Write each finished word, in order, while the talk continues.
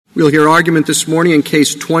We'll hear argument this morning in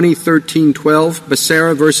Case 20-1312,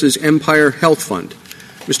 Bacerra v. Empire Health Fund.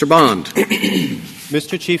 Mr. Bond.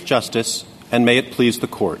 Mr. Chief Justice, and may it please the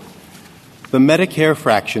Court, the Medicare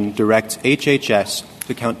fraction directs HHS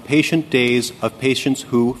to count patient days of patients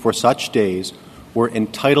who, for such days, were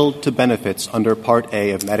entitled to benefits under Part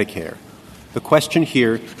A of Medicare. The question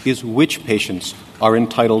here is which patients are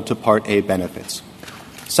entitled to Part A benefits.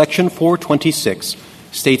 Section 426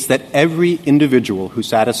 states that every individual who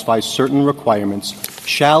satisfies certain requirements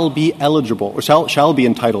shall be eligible or shall be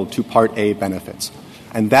entitled to Part A benefits.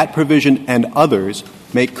 And that provision and others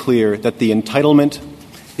make clear that the entitlement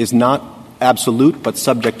is not absolute but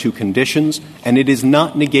subject to conditions, and it is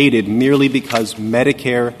not negated merely because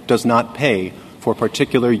Medicare does not pay for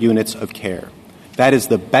particular units of care. That is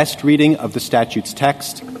the best reading of the statute's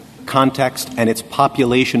text, context, and its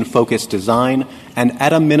population-focused design, and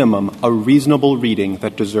at a minimum, a reasonable reading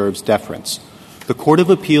that deserves deference. The Court of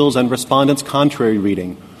Appeals and Respondents' contrary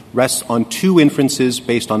reading rests on two inferences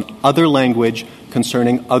based on other language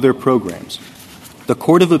concerning other programs. The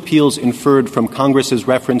Court of Appeals inferred from Congress's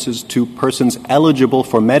references to persons eligible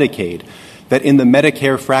for Medicaid that in the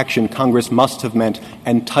Medicare fraction, Congress must have meant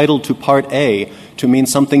entitled to Part A to mean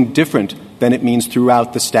something different than it means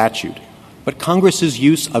throughout the statute. But Congress's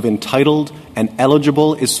use of entitled and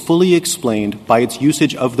eligible is fully explained by its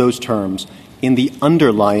usage of those terms in the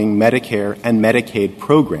underlying Medicare and Medicaid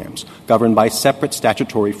programs governed by separate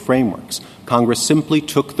statutory frameworks. Congress simply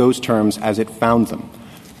took those terms as it found them.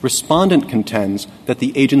 Respondent contends that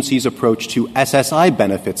the agency's approach to SSI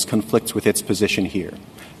benefits conflicts with its position here.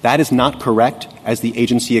 That is not correct, as the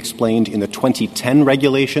agency explained in the 2010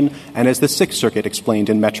 regulation and as the Sixth Circuit explained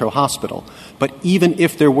in Metro Hospital. But even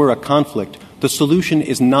if there were a conflict, the solution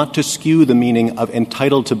is not to skew the meaning of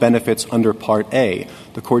entitled to benefits under Part A.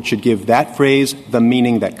 The Court should give that phrase the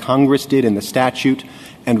meaning that Congress did in the statute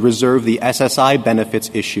and reserve the SSI benefits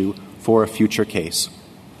issue for a future case.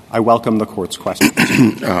 I welcome the Court's questions.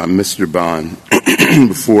 Mr. Bond,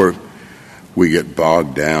 before we get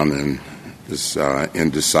bogged down in this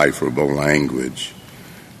indecipherable language,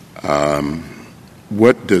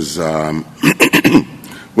 what's the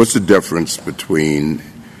difference between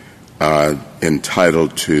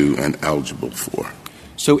entitled to and eligible for?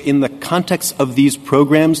 So in the context of these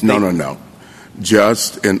programs... No.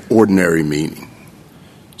 Just in ordinary meaning.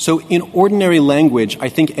 So in ordinary language, I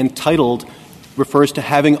think entitled refers to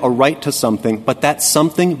having a right to something, but that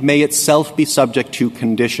something may itself be subject to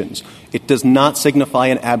conditions. It does not signify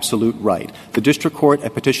an absolute right. The District Court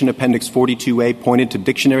at Petition Appendix 42A pointed to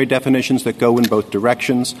dictionary definitions that go in both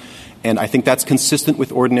directions, and I think that's consistent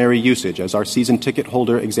with ordinary usage, as our season ticket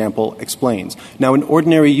holder example explains. Now, in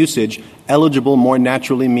ordinary usage, eligible more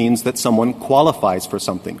naturally means that someone qualifies for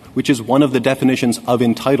something, which is one of the definitions of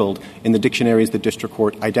entitled in the dictionaries the District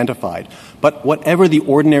Court identified. But whatever the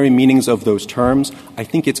ordinary meanings of those terms, I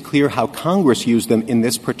think it's clear how Congress used them in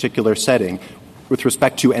this particular setting with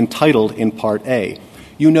respect to entitled in Part A.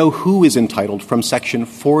 You know who is entitled from Section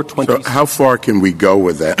 420. So how far can we go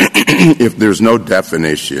with that if there's no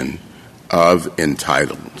definition of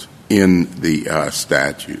entitled in the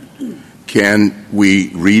statute? Can we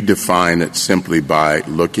redefine it simply by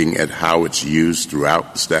looking at how it's used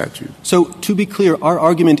throughout the statute? So to be clear, our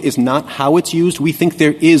argument is not how it's used. We think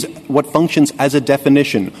there is what functions as a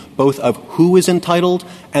definition, both of who is entitled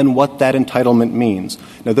and what that entitlement means.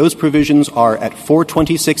 Now, those provisions are at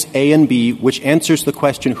 426A and B, which answers the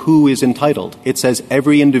question who is entitled. It says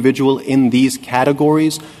every individual in these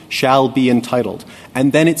categories shall be entitled.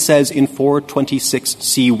 And then it says in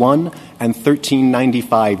 426C1 and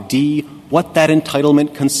 1395D what that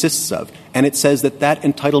entitlement consists of. And it says that that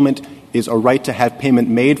entitlement is a right to have payment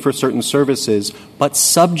made for certain services, but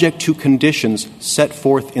subject to conditions set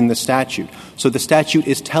forth in the statute. So the statute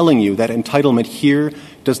is telling you that entitlement here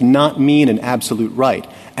does not mean an absolute right.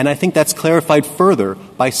 And I think that's clarified further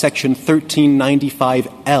by Section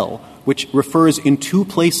 1395L, which refers in two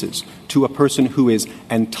places to a person who is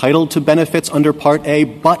entitled to benefits under Part A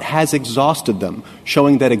but has exhausted them,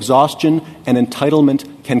 showing that exhaustion and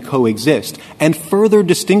entitlement can coexist, and further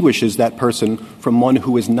distinguishes that person from one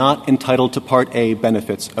who is not entitled to Part A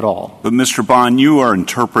benefits at all. But, Mr. Bond, you are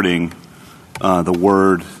interpreting the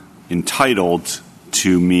word entitled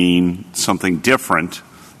to mean something different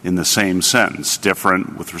in the same sentence,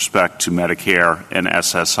 different with respect to Medicare and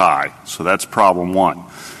SSI. So that's problem one.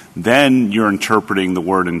 Then you're interpreting the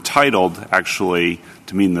word entitled actually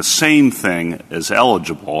to mean the same thing as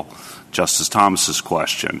eligible, Justice Thomas's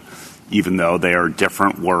question, even though they are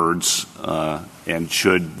different words and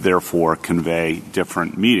should therefore convey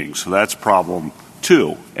different meanings. So that's problem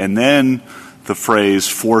two. And then the phrase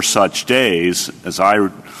 "for such days," as I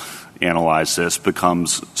analyze this,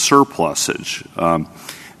 becomes surplusage.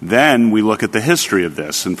 Then we look at the history of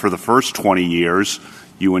this, and for the first 20 years,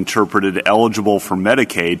 you interpreted eligible for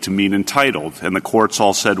Medicaid to mean entitled, and the courts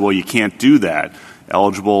all said, well, you can't do that.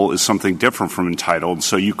 Eligible is something different from entitled,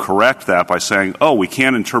 so you correct that by saying, oh, we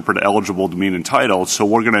can't interpret eligible to mean entitled, so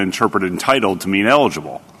we're going to interpret entitled to mean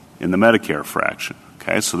eligible in the Medicare fraction.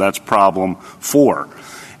 Okay, so that's problem 4.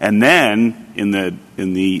 And then in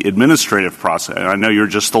the administrative process, and I know you're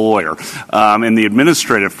just a lawyer, in the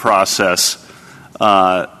administrative process,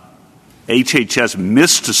 HHS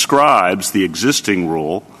misdescribes the existing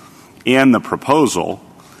rule and the proposal,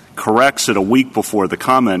 corrects it a week before the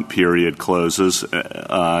comment period closes,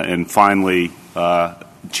 and finally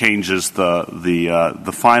changes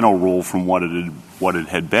the final rule from what it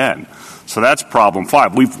had been. So that's problem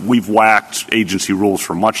 5. We've whacked agency rules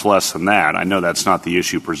for much less than that. I know that's not the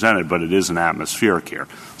issue presented, but it is an atmospheric here.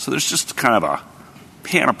 So there's just kind of a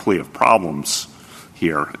panoply of problems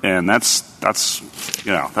here, and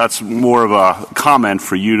that's more of a comment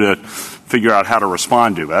for you to figure out how to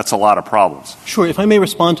respond to. That's a lot of problems. Sure. If I may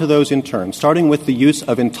respond to those in turn, starting with the use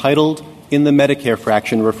of entitled in the Medicare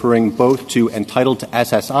fraction, referring both to entitled to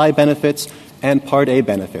SSI benefits and Part A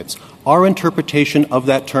benefits. Our interpretation of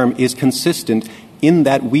that term is consistent in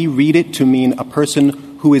that we read it to mean a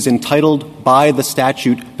person who is entitled by the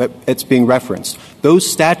statute that it's being referenced. Those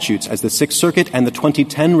statutes, as the Sixth Circuit and the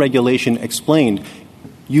 2010 regulation explained,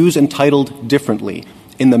 use entitled differently.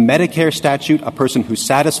 In the Medicare statute, a person who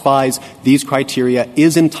satisfies these criteria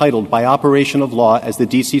is entitled by operation of law, as the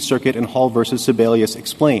D.C. Circuit in Hall v. Sebelius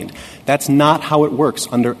explained. That's not how it works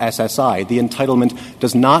under SSI. The entitlement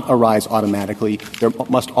does not arise automatically. There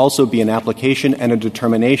must also be an application and a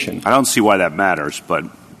determination. I don't see why that matters, but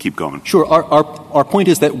keep going. Sure. Our point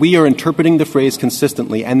is that we are interpreting the phrase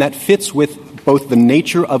consistently, and that fits with both the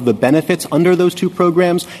nature of the benefits under those two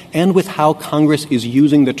programs and with how Congress is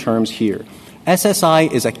using the terms here.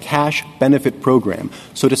 SSI is a cash benefit program,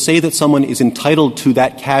 so to say that someone is entitled to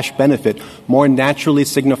that cash benefit more naturally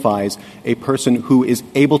signifies a person who is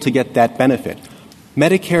able to get that benefit.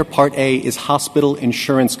 Medicare Part A is hospital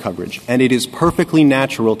insurance coverage, and it is perfectly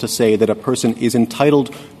natural to say that a person is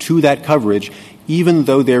entitled to that coverage even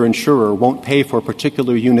though their insurer won't pay for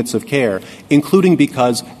particular units of care, including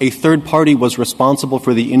because a third party was responsible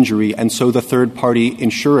for the injury, and so the third party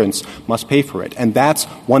insurance must pay for it. And that's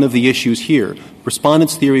one of the issues here.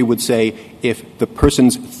 Respondents' theory would say if the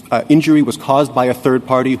person's injury was caused by a third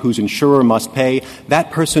party whose insurer must pay,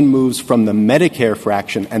 that person moves from the Medicare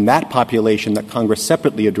fraction and that population that Congress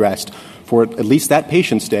separately addressed for at least that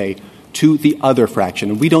patient's day to the other fraction.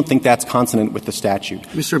 And we don't think that's consonant with the statute.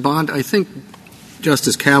 Mr. Bond, I think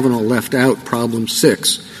Justice Kavanaugh left out problem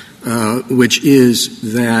 6, which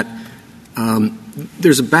is that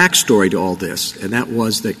there's a backstory to all this, and that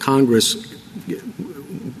was that Congress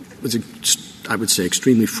was, I would say,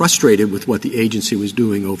 extremely frustrated with what the agency was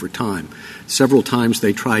doing over time. Several times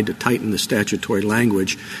they tried to tighten the statutory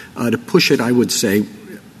language to push it, I would say,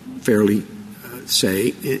 fairly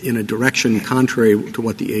in a direction contrary to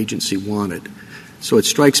what the agency wanted. So it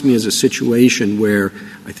strikes me as a situation where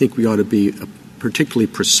I think we ought to be particularly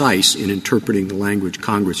precise in interpreting the language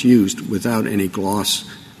Congress used without any gloss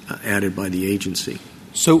added by the agency.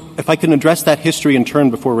 So if I can address that history in turn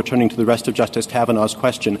before returning to the rest of Justice Kavanaugh's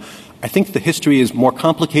question, I think the history is more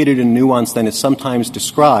complicated and nuanced than is sometimes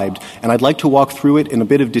described, and I'd like to walk through it in a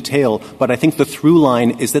bit of detail, but I think the through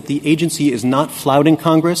line is that the agency is not flouting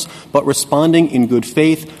Congress, but responding in good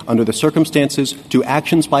faith under the circumstances to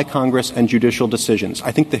actions by Congress and judicial decisions.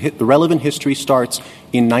 I think the relevant history starts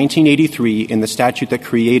in 1983 in the statute that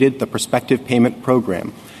created the Prospective Payment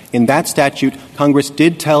Program. In that statute, Congress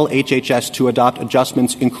did tell HHS to adopt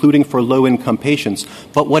adjustments, including for low-income patients,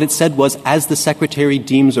 but what it said was, as the Secretary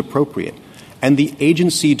deems appropriate. And the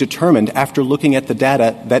agency determined, after looking at the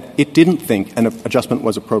data, that it didn't think an adjustment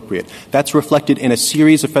was appropriate. That's reflected in a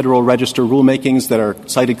series of Federal Register rulemakings that are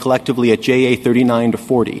cited collectively at JA 39 to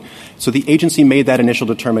 40. So the agency made that initial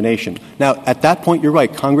determination. Now, at that point, you're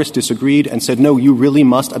right, Congress disagreed and said, no, you really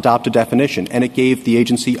must adopt a definition, and it gave the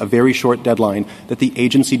agency a very short deadline that the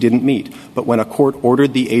agency didn't meet. But when a court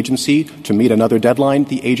ordered the agency to meet another deadline,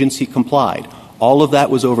 the agency complied. All of that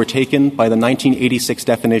was overtaken by the 1986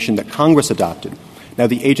 definition that Congress adopted. Now,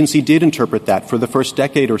 the agency did interpret that for the first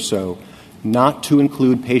decade or so not to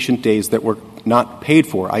include patient days that were not paid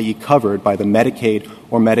for, i.e. covered by the Medicaid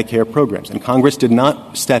or Medicare programs. And Congress did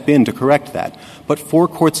not step in to correct that. But 4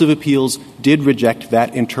 courts of appeals did reject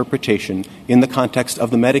that interpretation in the context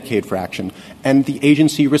of the Medicaid fraction, and the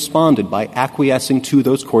agency responded by acquiescing to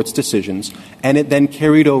those courts' decisions, and it then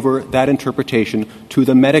carried over that interpretation to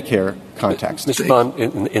the Medicare context. Mr. Bond,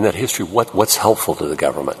 in that history, what's helpful to the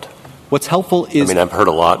government? What's helpful is... I mean, I've heard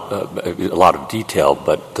a lot of detail,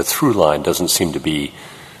 but the through line doesn't seem to be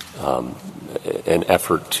an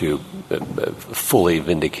effort to fully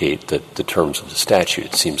vindicate the terms of the statute.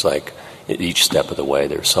 It seems like at each step of the way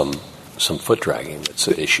there's some foot dragging that's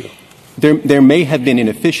an issue. There may have been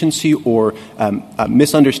inefficiency or a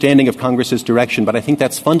misunderstanding of Congress's direction, but I think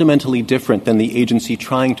that's fundamentally different than the agency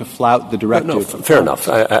trying to flout the directive. No, fair enough.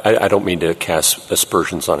 I don't mean to cast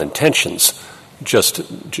aspersions on intentions. Just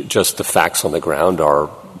the facts on the ground are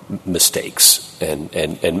mistakes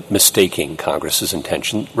and mistaking Congress's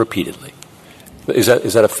intention repeatedly. Is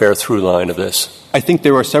that a fair through line of this? I think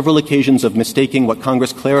there are several occasions of mistaking what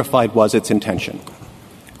Congress clarified was its intention.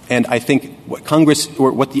 And I think what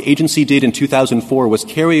the agency did in 2004 was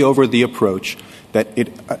carry over the approach that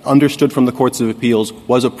it understood from the courts of appeals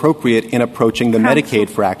was appropriate in approaching the Medicaid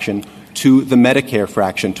fraction to the Medicare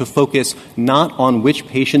fraction, to focus not on which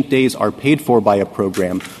patient days are paid for by a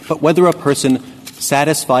program, but whether a person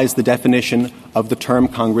satisfies the definition of the term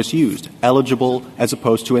Congress used, eligible as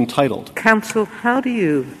opposed to entitled. Counsel, how do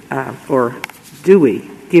you, or do we,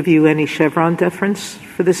 give you any Chevron deference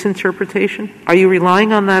for this interpretation? Are you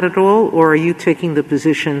relying on that at all, or are you taking the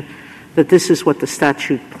position that this is what the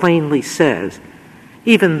statute plainly says,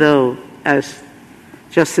 even though, as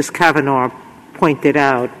Justice Kavanaugh pointed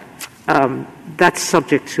out, that's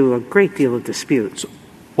subject to a great deal of dispute? So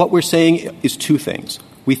what we're saying is 2 things.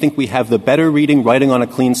 We think we have the better reading, writing on a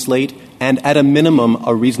clean slate, and at a minimum,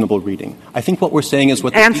 a reasonable reading. I think what we're saying is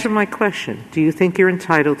what... Answer my question. Do you think you're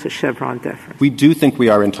entitled to Chevron deference? We do think we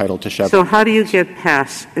are entitled to Chevron. So how do you get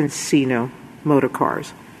past Encino motor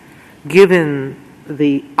cars, given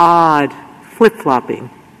the odd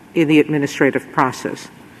flip-flopping in the administrative process?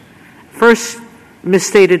 First,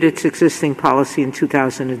 misstated its existing policy in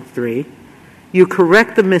 2003. You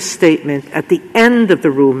correct the misstatement at the end of the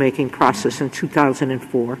rulemaking process in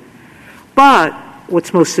 2004. But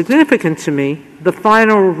what's most significant to me, the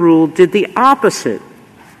final rule did the opposite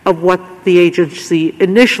of what the agency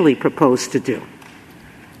initially proposed to do.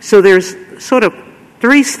 So there's sort of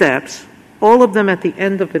 3 steps, all of them at the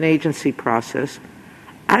end of an agency process.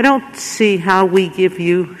 I don't see how we give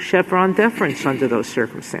you Chevron deference under those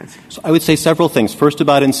circumstances. So I would say several things. First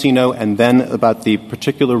about Encino and then about the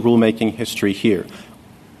particular rulemaking history here.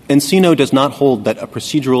 Encino does not hold that a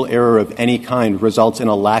procedural error of any kind results in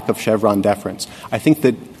a lack of Chevron deference. I think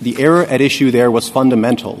that the error at issue there was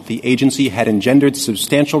fundamental. The agency had engendered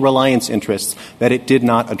substantial reliance interests that it did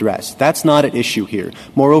not address. That's not at issue here.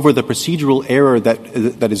 Moreover, the procedural error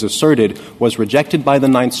that is asserted was rejected by the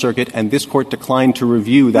Ninth Circuit, and this Court declined to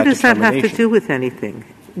review that determination. What does that have to do with anything?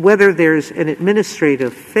 Whether there's an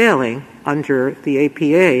administrative failing under the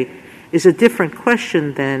APA is a different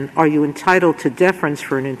question than are you entitled to deference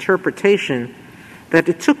for an interpretation that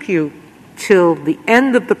it took you till the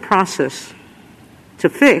end of the process to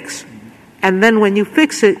fix, and then when you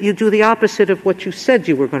fix it, you do the opposite of what you said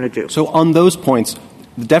you were going to do. So on those points,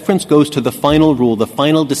 the deference goes to the final rule, the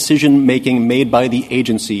final decision-making made by the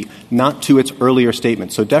agency, not to its earlier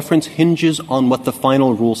statement. So deference hinges on what the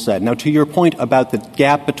final rule said. Now, to your point about the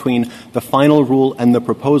gap between the final rule and the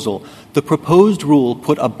proposed rule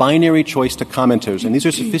put a binary choice to commenters, and these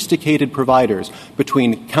are sophisticated providers,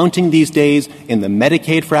 between counting these days in the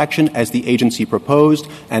Medicaid fraction as the agency proposed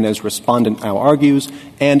and as respondent now argues,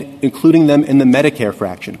 and including them in the Medicare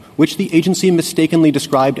fraction, which the agency mistakenly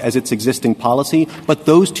described as its existing policy, but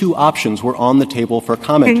those 2 options were on the table for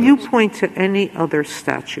commenters. Can you point to any other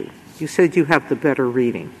statute? You said you have the better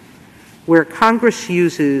reading, where Congress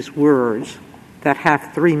uses words that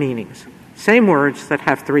have 3 meanings. Same words that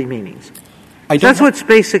have 3 meanings. That's what's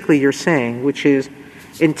basically you're saying, which is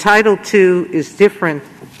entitled to is different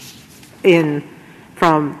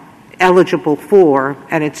from eligible for,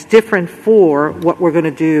 and it's different for what we're going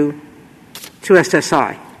to do to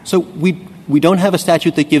SSI. So we don't have a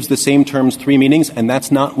statute that gives the same terms 3 meanings, and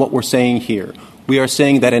that's not what we're saying here. We are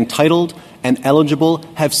saying that entitled and eligible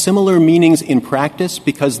have similar meanings in practice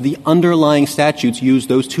because the underlying statutes use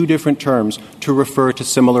those 2 different terms to refer to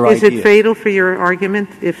similar ideas. Is it fatal for your argument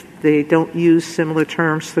if they don't use similar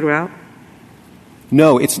terms throughout?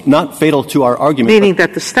 No, it's not fatal to our argument. Meaning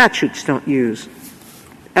that the statutes don't use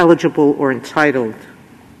eligible or entitled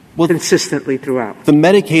consistently throughout? The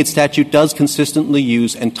Medicaid statute does consistently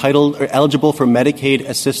use entitled or eligible for Medicaid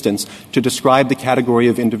assistance to describe the category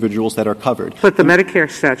of individuals that are covered. But the Medicare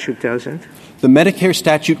statute doesn't. The Medicare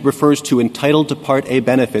statute refers to entitled to Part A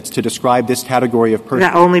benefits to describe this category of persons.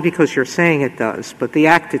 Not only because you're saying it does, but the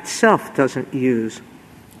Act itself doesn't use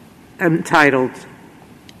entitled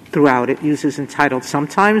throughout. It uses entitled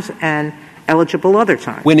sometimes and eligible other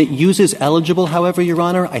times. When it uses eligible, however, Your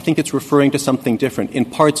Honor, I think it's referring to something different. In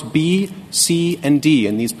Parts B, C, and D,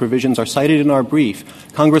 and these provisions are cited in our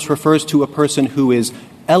brief, Congress refers to a person who is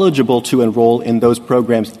eligible to enroll in those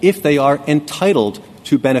programs if they are entitled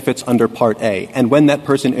to benefits under Part A. And when that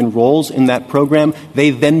person enrolls in that program, they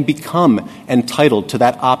then become entitled to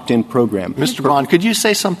that opt-in program. Mr. Bond, could you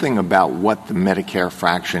say something about what the Medicare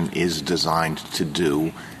fraction is designed to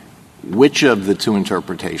do? Which of the two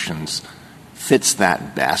interpretations fits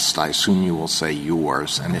that best? I assume you will say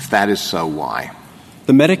yours. And if that is so, why?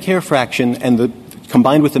 The Medicare fraction and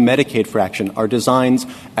combined with the Medicaid fraction are designed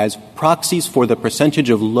as proxies for the percentage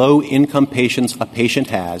of low-income patients a patient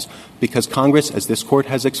has, because Congress, as this Court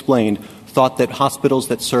has explained, thought that hospitals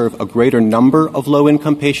that serve a greater number of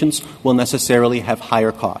low-income patients will necessarily have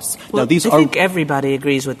higher costs. Well, I think everybody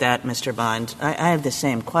agrees with that, Mr. Bond. I have the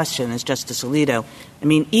same question as Justice Alito. I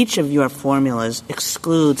mean, each of your formulas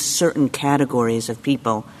excludes certain categories of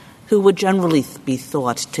people who would generally be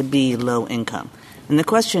thought to be low income. And the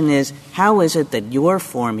question is, how is it that your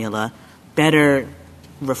formula better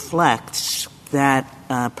reflects that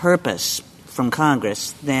purpose from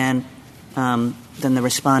Congress than the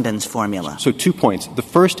respondent's formula? So 2 points. The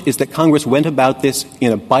first is that Congress went about this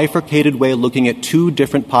in a bifurcated way, looking at two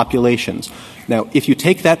different populations. Now, if you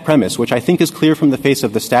take that premise, which I think is clear from the face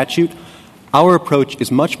of the statute, our approach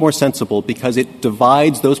is much more sensible because it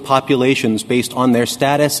divides those populations based on their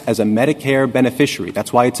status as a Medicare beneficiary.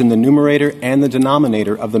 That's why it's in the numerator and the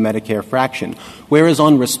denominator of the Medicare fraction. Whereas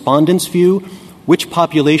on respondent's view, which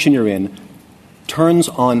population you're in turns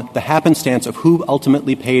on the happenstance of who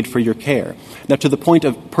ultimately paid for your care. Now, to the point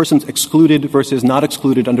of persons excluded versus not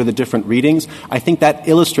excluded under the different readings, I think that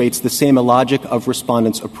illustrates the same logic of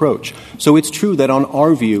respondent's approach. So it's true that on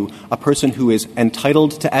our view, a person who is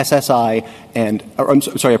entitled to SSI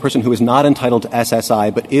a person who is not entitled to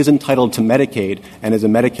SSI but is entitled to Medicaid and is a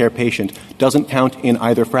Medicare patient doesn't count in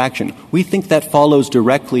either fraction. We think that follows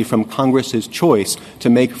directly from Congress's choice to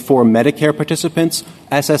make for Medicare participants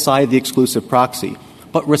SSI the exclusive proxy.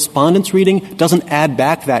 But respondent's reading doesn't add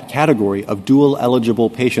back that category of dual-eligible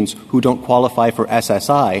patients who don't qualify for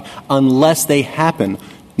SSI unless they happen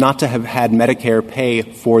not to have had Medicare pay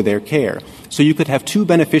for their care. So you could have two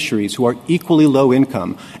beneficiaries who are equally low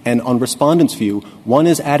income, and on respondent's view, one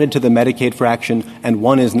is added to the Medicaid fraction and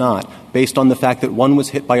one is not, based on the fact that one was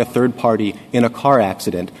hit by a third party in a car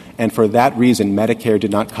accident, and for that reason, Medicare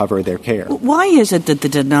did not cover their care. Why is it that the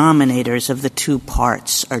denominators of the two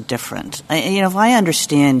parts are different? If I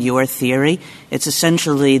understand your theory, it's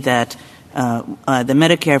essentially that the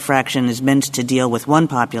Medicare fraction is meant to deal with one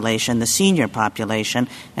population, the senior population,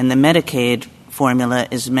 and the Medicaid formula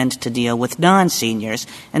is meant to deal with non-seniors,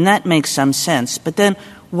 and that makes some sense. But then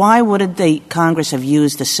why wouldn't Congress have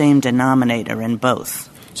used the same denominator in both?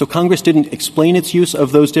 So Congress didn't explain its use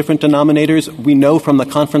of those different denominators. We know from the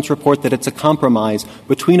conference report that it's a compromise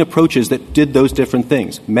between approaches that did those different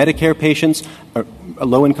things. Medicare patients, or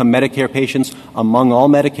low-income Medicare patients among all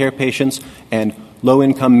Medicare patients, and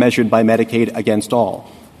low-income measured by Medicaid against all.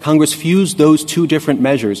 Congress fused those two different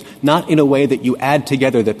measures, not in a way that you add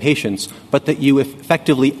together the patients, but that you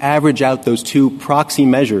effectively average out those two proxy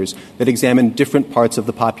measures that examine different parts of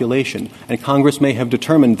the population. And Congress may have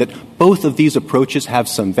determined that both of these approaches have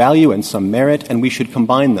some value and some merit, and we should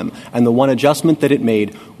combine them. And the one adjustment that it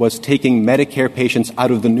made was taking Medicare patients out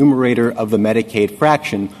of the numerator of the Medicaid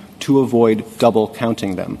fraction to avoid double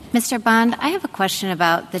counting them. Mr. Bond, I have a question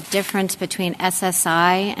about the difference between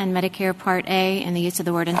SSI and Medicare Part A and the use of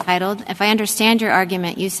the word entitled. If I understand your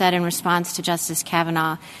argument, you said in response to Justice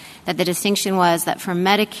Kavanaugh that the distinction was that for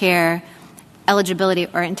Medicare, eligibility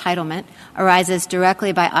or entitlement arises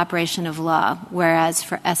directly by operation of law, whereas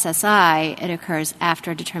for SSI, it occurs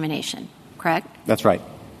after determination, correct? That's right.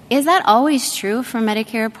 Is that always true for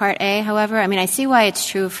Medicare Part A, however? I mean, I see why it's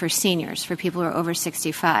true for seniors, for people who are over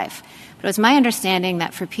 65. But it was my understanding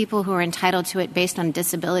that for people who are entitled to it based on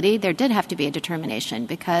disability, there did have to be a determination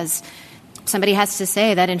because somebody has to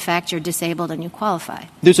say that, in fact, you're disabled and you qualify.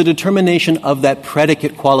 There's a determination of that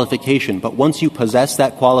predicate qualification, but once you possess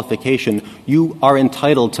that qualification, you are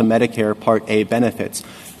entitled to Medicare Part A benefits.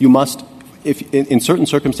 You must if in certain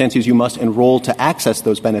circumstances you must enroll to access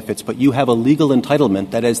those benefits, but you have a legal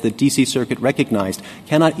entitlement that, as the D.C. Circuit recognized,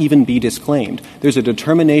 cannot even be disclaimed. There's a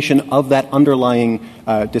determination of that underlying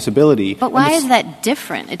disability. But why is that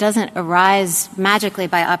different? It doesn't arise magically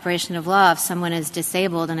by operation of law if someone is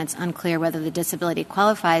disabled and it's unclear whether the disability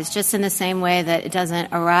qualifies, just in the same way that it doesn't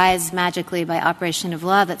arise magically by operation of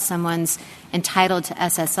law that someone's entitled to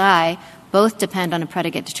SSI. Both depend on a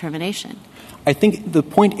predicate determination. I think the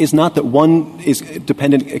point is not that one is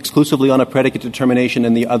dependent exclusively on a predicate determination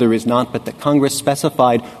and the other is not, but that Congress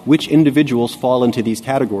specified which individuals fall into these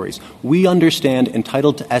categories. We understand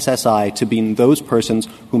entitled to SSI to mean those persons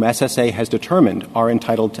whom SSA has determined are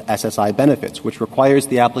entitled to SSI benefits, which requires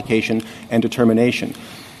the application and determination.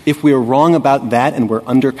 If we are wrong about that and we're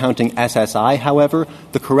undercounting SSI, however,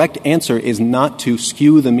 the correct answer is not to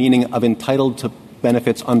skew the meaning of entitled to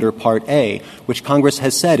benefits under Part A, which Congress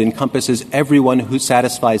has said encompasses everyone who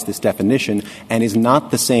satisfies this definition and is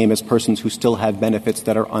not the same as persons who still have benefits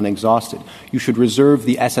that are unexhausted. You should reserve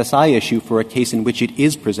the SSI issue for a case in which it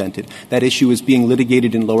is presented. That issue is being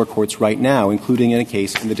litigated in lower courts right now, including in a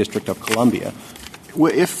case in the District of Columbia.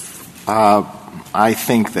 Well, if I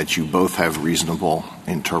think that you both have reasonable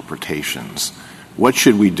interpretations, what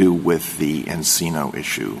should we do with the Encino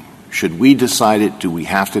issue? Should we decide it? Do we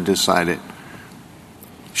have to decide it?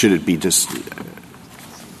 Should it be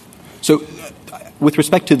So, with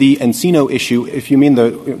respect to the Encino issue, if you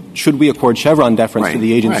mean should we accord Chevron deference to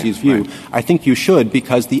the agency's view, I think you should,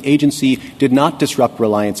 because the agency did not disrupt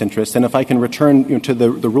reliance interests. And if I can return to the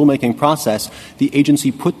rulemaking process, the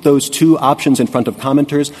agency put those two options in front of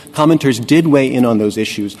commenters. Commenters did weigh in on those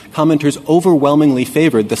issues. Commenters overwhelmingly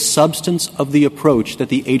favored the substance of the approach that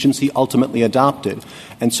the agency ultimately adopted.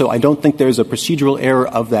 And so I don't think there's a procedural error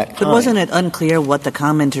of that kind. But wasn't it unclear what the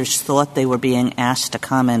commenters thought they were being asked to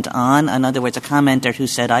comment on? In other words, a commenter who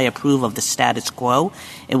said, I approve of the status quo,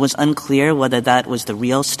 it was unclear whether that was the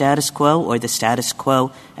real status quo or the status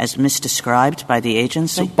quo as misdescribed by the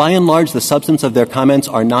agency? So by and large, the substance of their comments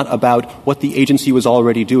are not about what the agency was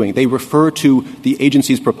already doing. They refer to the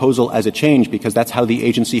agency's proposal as a change because that's how the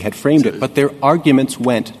agency had framed it. But their arguments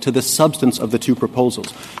went to the substance of the two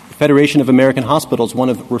proposals. Federation of American Hospitals, one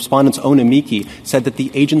of respondents' own amici, said that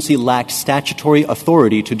the agency lacked statutory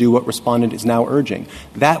authority to do what respondent is now urging.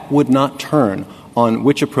 That would not turn on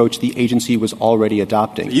which approach the agency was already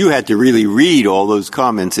adopting. You had to really read all those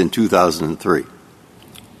comments in 2003.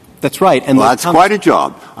 That's right. And that's quite a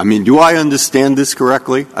job. I mean, do I understand this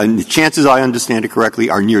correctly? And the chances I understand it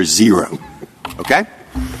correctly are near zero. Okay?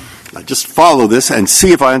 Now just follow this and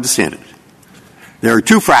see if I understand it. There are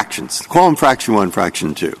two fractions. Call them fraction 1,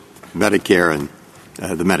 fraction 2. Medicare and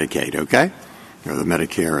the Medicaid, okay? Or the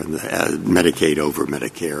Medicare and the Medicaid over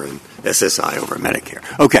Medicare and SSI over Medicare.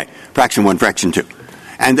 Okay, fraction 1, fraction 2.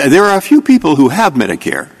 And there are a few people who have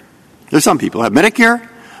Medicare. There's some people who have Medicare,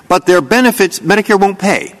 but their benefits, Medicare won't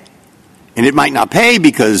pay. And it might not pay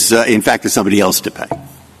because, in fact, there's somebody else to pay.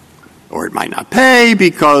 Or it might not pay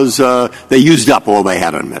because they used up all they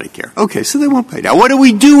had on Medicare. Okay, so they won't pay. Now, what do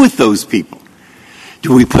we do with those people?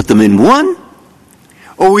 Do we put them in one?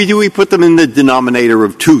 Or do we put them in the denominator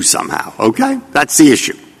of 2 somehow? Okay? That's the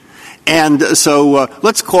issue. And so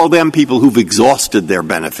let's call them people who've exhausted their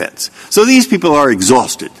benefits. So these people are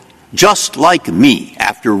exhausted, just like me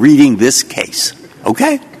after reading this case.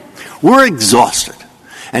 Okay? We're exhausted.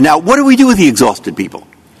 And now what do we do with the exhausted people?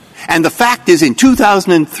 And the fact is, in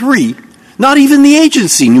 2003, not even the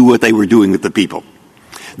agency knew what they were doing with the people.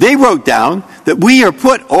 They wrote down that we are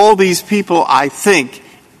put all these people, I think,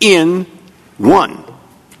 in 1.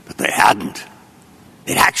 But they hadn't.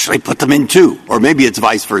 They'd actually put them in 2. Or maybe it's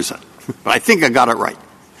vice versa. But I think I got it right.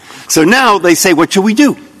 So now they say, what should we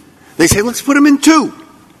do? They say, let's put them in 2.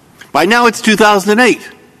 By now it's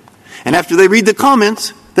 2008. And after they read the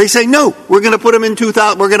comments, they say, no, we're going to put them in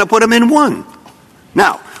 2000. We're going to put them in 1.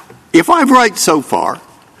 Now, if I'm right so far,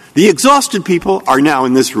 the exhausted people are now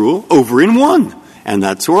in this rule over in 1. And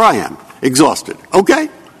that's where I am, exhausted. Okay?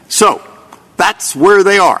 So, that's where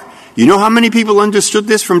they are. You know how many people understood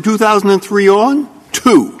this from 2003 on?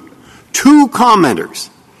 2. 2 commenters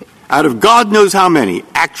out of God knows how many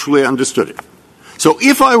actually understood it. So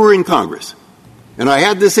if I were in Congress and I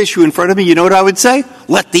had this issue in front of me, you know what I would say?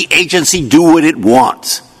 Let the agency do what it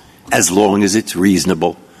wants as long as it's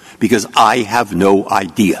reasonable, because I have no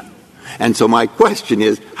idea. And so my question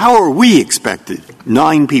is, how are we expected,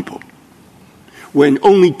 9 people, when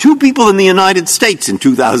only 2 people in the United States in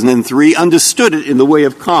 2003 understood it in the way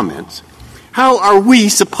of comments, how are we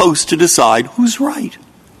supposed to decide who's right?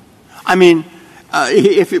 I mean,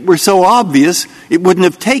 if it were so obvious, it wouldn't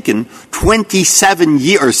have taken 17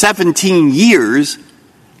 years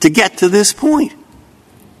to get to this point?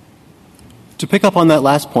 To pick up on that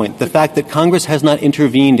last point, the fact that Congress has not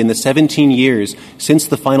intervened in the 17 years since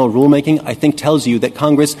the final rulemaking, I think, tells you that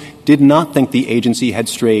Congress did not think the agency had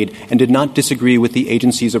strayed and did not disagree with the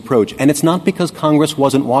agency's approach. And it's not because Congress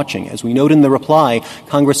wasn't watching. As we note in the reply,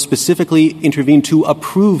 Congress specifically intervened to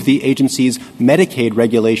approve the agency's Medicaid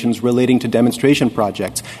regulations relating to demonstration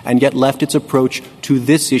projects, and yet left its approach to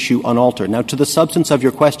this issue unaltered. Now, to the substance of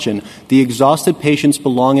your question, the exhausted patients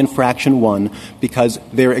belong in Fraction 1 because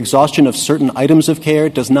their exhaustion of certain items of care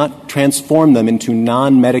does not transform them into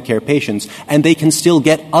non-Medicare patients, and they can still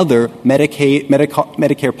get other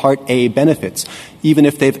Medicare Part A benefits, even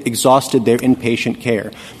if they've exhausted their inpatient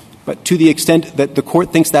care. But to the extent that the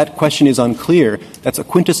Court thinks that question is unclear, that's a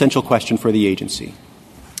quintessential question for the agency.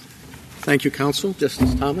 Thank you, counsel.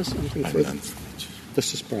 Justice Thomas, anything further?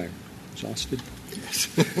 Justice Breyer, exhausted? Yes.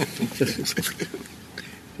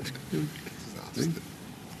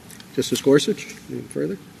 Justice Gorsuch, anything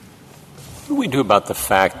further? What do we do about the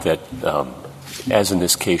fact that, as in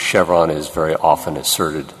this case, Chevron is very often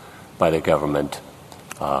asserted by the government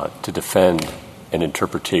to defend an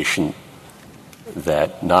interpretation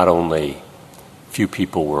that not only few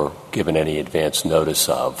people were given any advance notice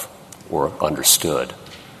of or understood,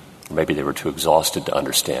 or maybe they were too exhausted to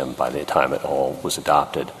understand by the time it all was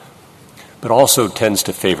adopted, but also tends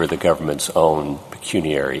to favor the government's own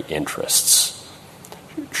pecuniary interests?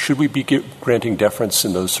 Should we be granting deference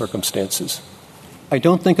in those circumstances? I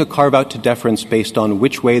don't think a carve-out to deference based on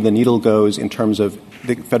which way the needle goes in terms of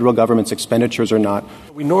the federal government's expenditures or not.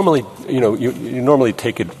 We normally, you normally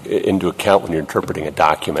take it into account when you're interpreting a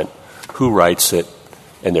document, who writes it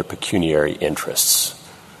and their pecuniary interests.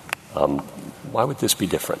 Why would this be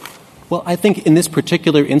different? Well, I think in this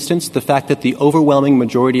particular instance, the fact that the overwhelming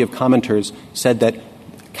majority of commenters said that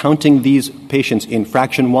counting these patients in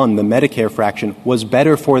Fraction 1, the Medicare fraction, was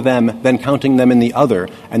better for them than counting them in the other,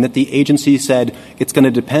 and that the agency said it's going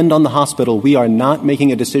to depend on the hospital. We are not making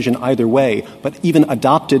a decision either way, but even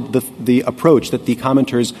adopted the approach that the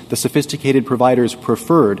commenters, the sophisticated providers,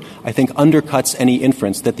 preferred, I think undercuts any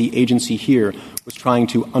inference that the agency here was trying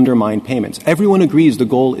to undermine payments. Everyone agrees the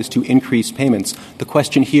goal is to increase payments. The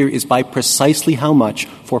question here is by precisely how much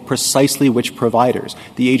for precisely which providers.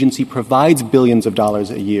 The agency provides billions of dollars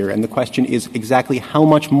a year, and the question is exactly how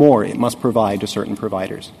much more it must provide to certain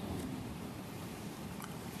providers.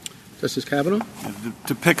 Justice Kavanaugh?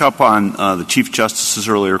 To pick up on the Chief Justice's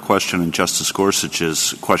earlier question and Justice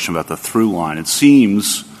Gorsuch's question about the through line, it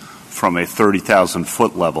seems from a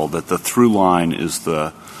 30,000-foot level that the through line is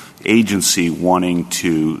the agency wanting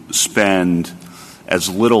to spend as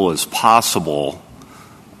little as possible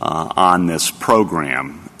on this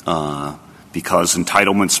program because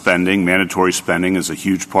entitlement spending, mandatory spending, is a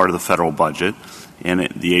huge part of the federal budget. And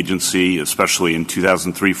the agency, especially in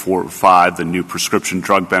 2003, 4, 5, the new prescription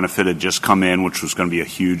drug benefit had just come in, which was going to be a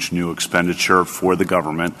huge new expenditure for the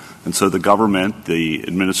government. And so the government, the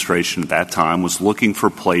administration at that time, was looking for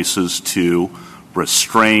places to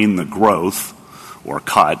restrain the growth or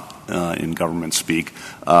cut, in government speak,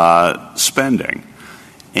 spending.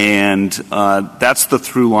 And that's the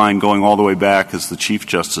through line going all the way back, as the Chief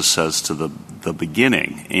Justice says, to the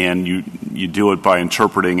beginning. And you do it by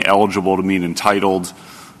interpreting eligible to mean entitled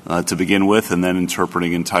to begin with, and then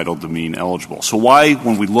interpreting entitled to mean eligible. So why,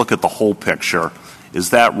 when we look at the whole picture,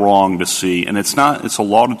 is that wrong to see? And it's a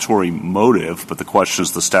laudatory motive, but the question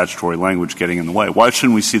is the statutory language getting in the way. Why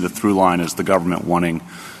shouldn't we see the through line as the government wanting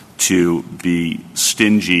to be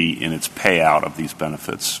stingy in its payout of these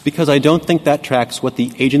benefits? Because I don't think that tracks what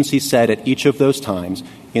the agency said at each of those times.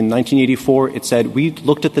 In 1984, it said, we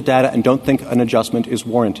looked at the data and don't think an adjustment is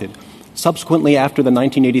warranted. Subsequently, after the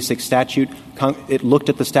 1986 statute, it looked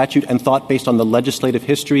at the statute and thought, based on the legislative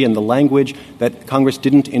history and the language, that Congress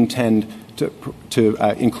didn't intend to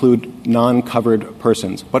include non-covered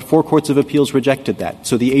persons. But 4 courts of appeals rejected that.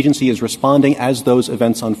 So the agency is responding as those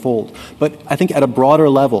events unfold. But I think at a broader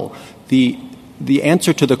level, the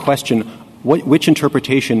answer to the question, which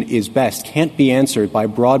interpretation is best, can't be answered by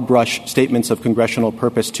broad-brush statements of congressional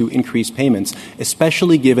purpose to increase payments,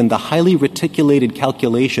 especially given the highly reticulated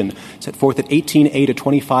calculation set forth at 18A to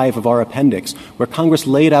 25 of our appendix, where Congress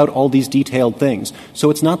laid out all these detailed things. So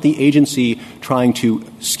it's not the agency trying to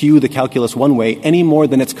skew the calculus one way any more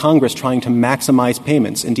than it's Congress trying to maximize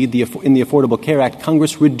payments. Indeed, in the Affordable Care Act,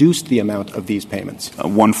 Congress reduced the amount of these payments.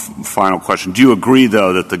 One final question. Do you agree,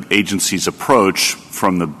 though, that the agency's approach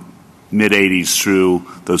from the mid-'80s through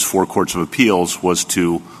those 4 courts of appeals was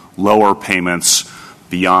to lower payments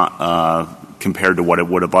beyond compared to what it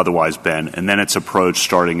would have otherwise been. And then its approach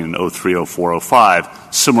starting in 03, 04, 05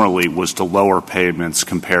 similarly was to lower payments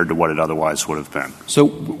compared to what it otherwise would have been. So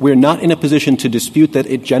we're not in a position to dispute that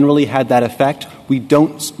it generally had that effect. We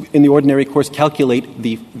don't, in the ordinary course, calculate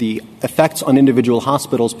the effects on individual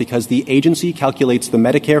hospitals because the agency calculates the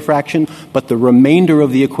Medicare fraction, but the remainder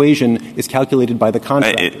of the equation is calculated by the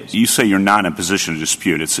contractors. You say you're not in a position to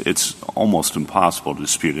dispute. It's almost impossible to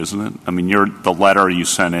dispute, isn't it? I mean, the letter you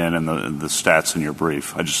sent in and the stats in your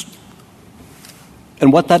brief.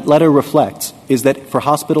 And what that letter reflects is that for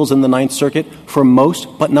hospitals in the Ninth Circuit, for most,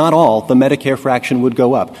 but not all, the Medicare fraction would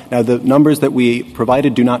go up. Now, the numbers that we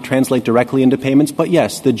provided do not translate directly into payments, but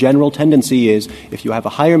yes, the general tendency is if you have a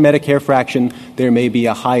higher Medicare fraction, there may be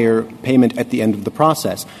a higher payment at the end of the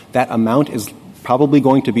process. That amount is probably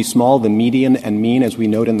going to be small. The median and mean, as we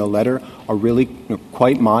note in the letter, are really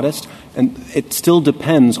quite modest. And it still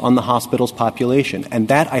depends on the hospital's population. And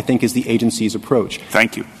that, I think, is the agency's approach.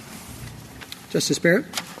 Thank you. Justice Barrett?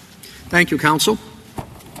 Thank you, counsel.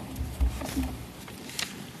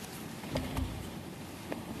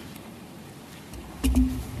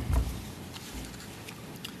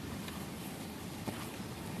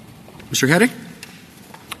 Mr. Heddy?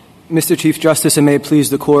 Mr. Chief Justice, and may it please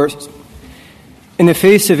the Court, in the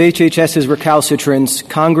face of HHS's recalcitrance,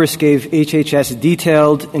 Congress gave HHS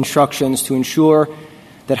detailed instructions to ensure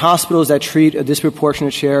that hospitals that treat a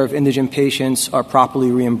disproportionate share of indigent patients are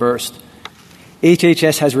properly reimbursed.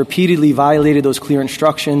 HHS has repeatedly violated those clear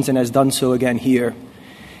instructions and has done so again here.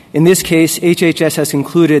 In this case, HHS has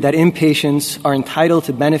concluded that inpatients are entitled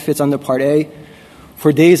to benefits under Part A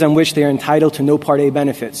for days on which they are entitled to no Part A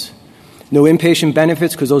benefits. No inpatient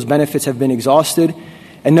benefits because those benefits have been exhausted,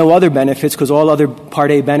 and no other benefits because all other Part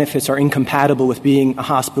A benefits are incompatible with being a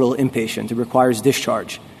hospital inpatient. It requires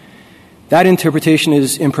discharge. That interpretation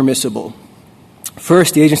is impermissible.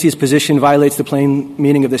 First, the agency's position violates the plain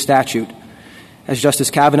meaning of the statute. As Justice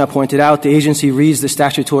Kavanaugh pointed out, the agency reads the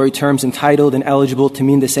statutory terms entitled and eligible to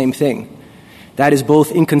mean the same thing. That is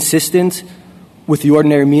both inconsistent with the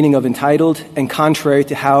ordinary meaning of entitled and contrary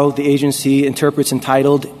to how the agency interprets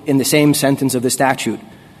entitled in the same sentence of the statute.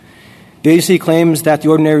 The agency claims that the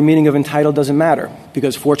ordinary meaning of entitled doesn't matter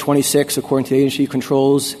because 426, according to the agency,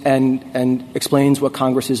 controls and explains what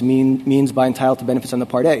Congress means by entitled to benefits under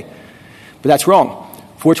Part A. But that's wrong.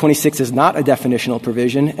 426 is not a definitional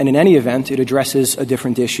provision, and in any event, it addresses a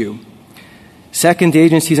different issue. Second, the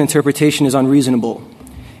agency's interpretation is unreasonable.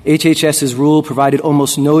 HHS's rule provided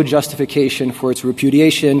almost no justification for its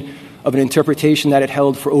repudiation of an interpretation that it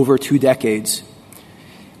held for over 2 decades.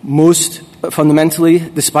 Most fundamentally,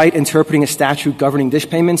 despite interpreting a statute governing dish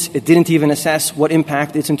payments, it didn't even assess what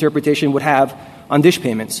impact its interpretation would have on dish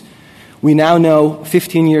payments. We now know,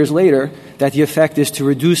 15 years later, that the effect is to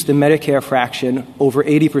reduce the Medicare fraction over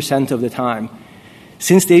 80% of the time.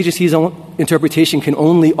 Since the agency's own interpretation can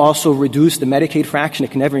only also reduce the Medicaid fraction,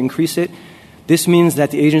 it can never increase it, this means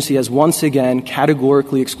that the agency has once again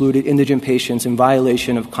categorically excluded indigent patients in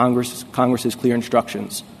violation of Congress's clear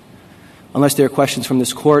instructions. Unless there are questions from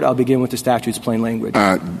this Court, I'll begin with the statute's plain language.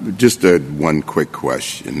 Just one quick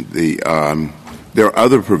question. There are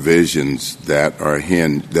other provisions that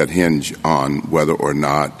hinge on whether or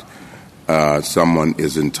not someone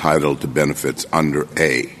is entitled to benefits under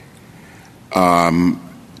A.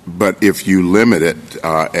 But if you limit it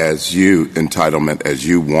as you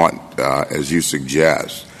want, as you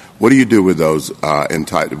suggest, what do you do with those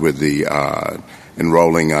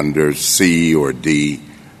enrolling under C or D,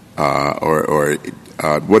 or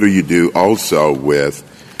what do you do also with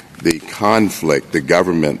the conflict the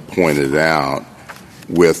government pointed out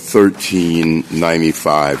with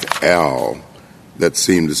 1395L that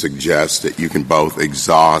seemed to suggest that you can both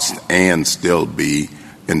exhaust and still be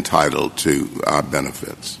entitled to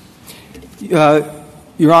benefits?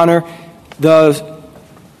 Your Honor,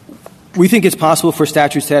 we think it's possible for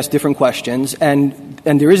statutes to ask different questions, and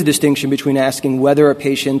there is a distinction between asking whether a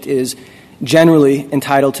patient is generally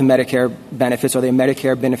entitled to Medicare benefits, are they a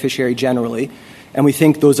Medicare beneficiary generally, and we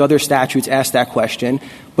think those other statutes ask that question,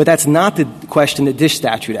 but that's not the question the DISH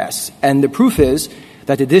statute asks. And the proof is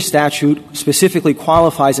that the DISH statute specifically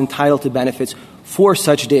qualifies entitled to benefits for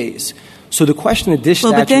such days. So the question of DISH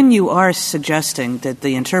statute... Well, but then you are suggesting that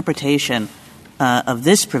the interpretation of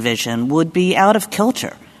this provision would be out of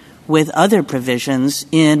kilter with other provisions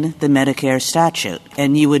in the Medicare statute,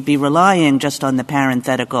 and you would be relying just on the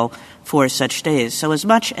parenthetical for such days. So as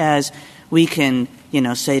much as we can,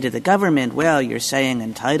 say to the government, well, you're saying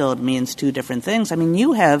entitled means 2 different things, I mean,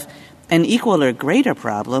 you have an equal or greater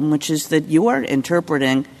problem, which is that you are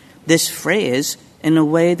interpreting this phrase in a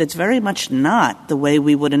way that's very much not the way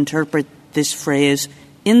we would interpret this phrase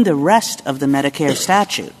in the rest of the Medicare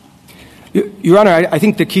statute. Your Honor, I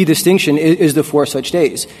think the key distinction is the 4 such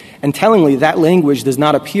days. And tellingly, that language does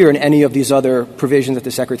not appear in any of these other provisions that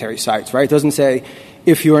the Secretary cites, right? It doesn't say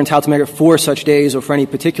if you're entitled to Medicare 4 such days or for any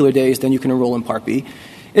particular days, then you can enroll in Part B.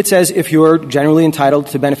 It says if you're generally entitled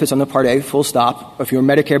to benefits under Part A, full stop, if you're a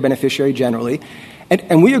Medicare beneficiary generally.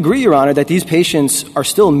 And we agree, Your Honor, that these patients are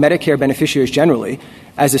still Medicare beneficiaries generally.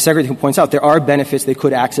 As the Secretary points out, there are benefits they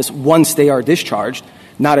could access once they are discharged,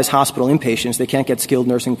 not as hospital inpatients. They can't get skilled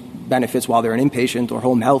nursing benefits while they're an inpatient or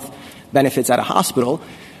home health benefits at a hospital.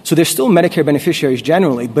 So they're still Medicare beneficiaries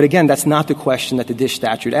generally. But again, that's not the question that the DISH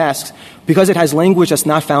statute asks because it has language that's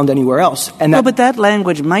not found anywhere else. And but that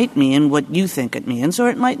language might mean what you think it means, or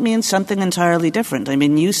it might mean something entirely different. I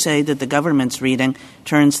mean, you say that the government's reading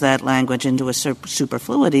turns that language into a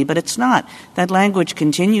superfluity, but it's not. That language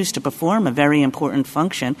continues to perform a very important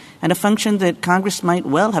function, and a function that Congress might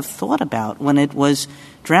well have thought about when it was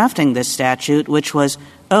drafting this statute, which was,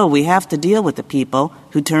 we have to deal with the people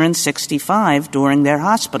who turn 65 during their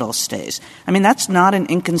hospital stays. I mean, that's not an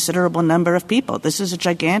inconsiderable number of people. This is a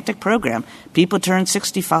gigantic program. People turn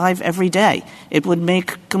 65 every day. It would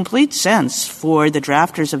make complete sense for the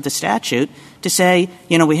drafters of the statute to say,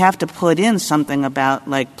 we have to put in something about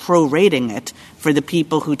like prorating it for the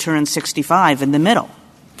people who turn 65 in the middle.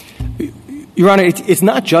 Your Honor, it's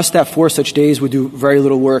not just that 4 such days would do very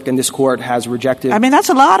little work, and this Court has rejected. I mean, that's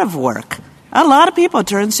a lot of work. A lot of people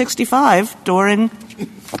turn 65 during,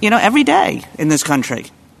 every day in this country.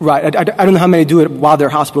 Right. I don't know how many do it while they're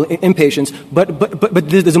hospital inpatients, but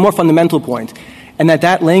there's a more fundamental point, and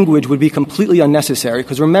that language would be completely unnecessary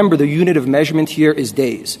because, remember, the unit of measurement here is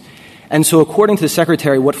days. And so according to the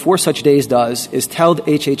Secretary, what 4 such days does is tell the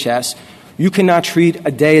HHS, you cannot treat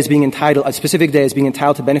a specific day as being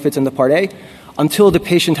entitled to benefits under Part A until the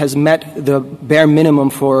patient has met the bare minimum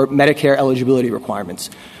for Medicare eligibility requirements.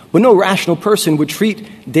 But no rational person would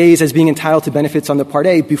treat days as being entitled to benefits under Part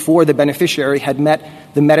A before the beneficiary had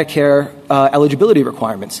met the Medicare eligibility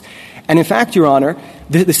requirements. And in fact, Your Honor,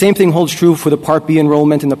 the same thing holds true for the Part B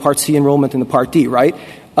enrollment and the Part C enrollment and the Part D, right?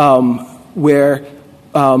 Where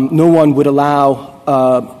no one would allow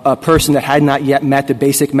a person that had not yet met the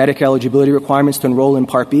basic Medicare eligibility requirements to enroll in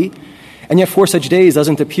Part B. And yet 4 such days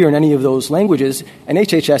doesn't appear in any of those languages, and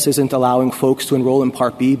HHS isn't allowing folks to enroll in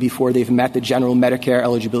Part B before they've met the general Medicare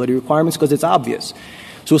eligibility requirements because it's obvious.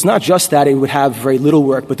 So it's not just that it would have very little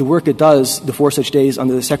work, but the work it does, the 4 such days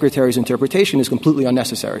under the Secretary's interpretation, is completely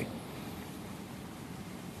unnecessary.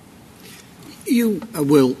 You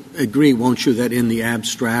will agree, won't you, that in the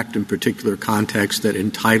abstract and particular context that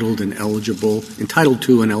entitled to and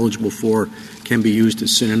eligible for can be used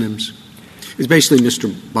as synonyms? It's basically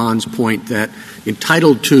Mr. Bond's point that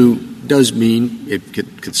entitled to does mean,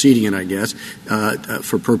 conceding it, I guess,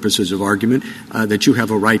 for purposes of argument, that you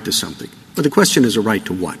have a right to something. But the question is a right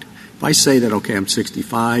to what? If I say that, I'm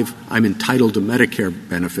 65, I'm entitled to Medicare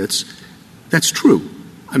benefits, that's true.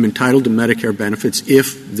 I'm entitled to Medicare benefits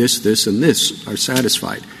if this, and this are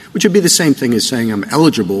satisfied, which would be the same thing as saying I'm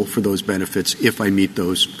eligible for those benefits if I meet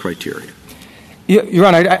those criteria. Your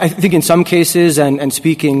Honor, I think in some cases, and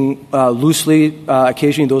speaking loosely,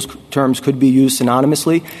 occasionally those terms could be used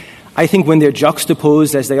synonymously. I think when they're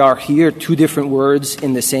juxtaposed as they are here, 2 different words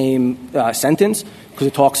in the same sentence, because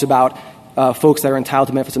it talks about folks that are entitled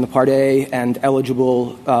to benefits in the Part A and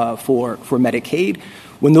eligible for Medicaid,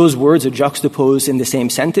 when those words are juxtaposed in the same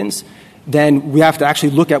sentence, then we have to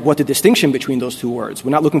actually look at what the distinction between those 2 words.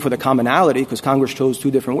 We're not looking for the commonality because Congress chose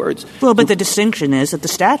 2 different words. Well, but the distinction is that the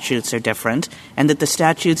statutes are different and that the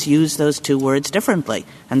statutes use those 2 words differently.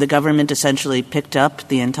 And the government essentially picked up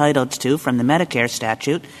the entitled to from the Medicare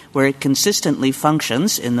statute, where it consistently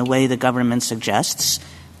functions in the way the government suggests,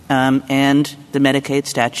 and the Medicaid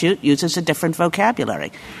statute uses a different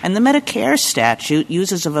vocabulary. And the Medicare statute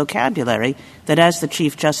uses a vocabulary that, as the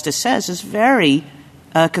Chief Justice says, is very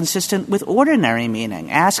consistent with ordinary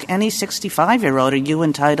meaning. Ask any 65-year-old, are you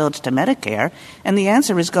entitled to Medicare? And the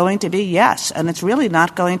answer is going to be yes. And it's really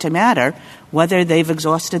not going to matter whether they've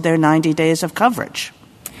exhausted their 90 days of coverage.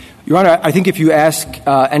 Your Honor, I think if you ask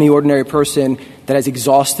any ordinary person that has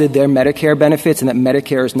exhausted their Medicare benefits and that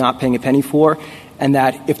Medicare is not paying a penny for, and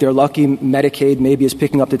that if they're lucky, Medicaid maybe is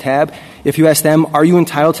picking up the tab, if you ask them, are you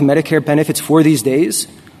entitled to Medicare benefits for these days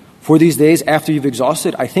after you've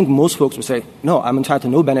exhausted, I think most folks would say, no, I'm entitled to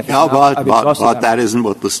no benefits. But that isn't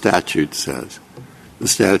what the statute says. The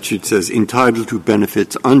statute says entitled to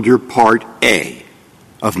benefits under Part A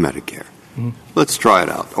of Medicare. Mm-hmm. Let's try it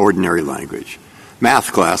out, ordinary language.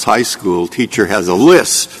 Math class, high school, teacher has a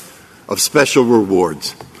list of special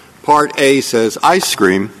rewards. Part A says ice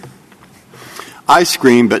cream,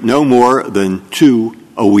 but no more than 2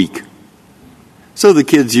 a week. So the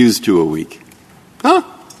kid's used to a week. Huh?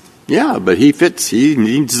 Yeah, but he fits. He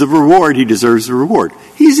needs the reward. He deserves the reward.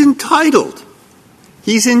 He's entitled.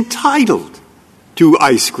 He's entitled to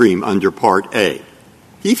ice cream under Part A.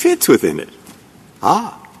 He fits within it.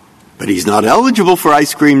 But he's not eligible for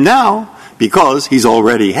ice cream now because he's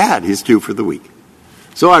already had his 2 for the week.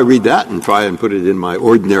 So I read that and try and put it in my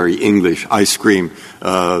ordinary English ice cream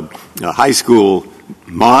high school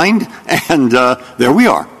mind, and there we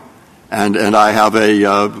are. And I have a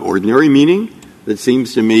ordinary meaning that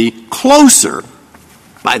seems to me closer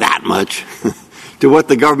by that much to what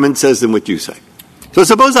the government says than what you say. So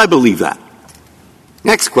suppose I believe that.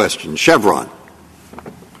 Next question, Chevron.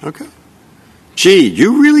 Okay. Gee, do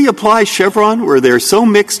you really apply Chevron where they're so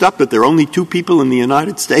mixed up that there are only 2 people in the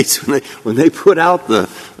United States when they put out the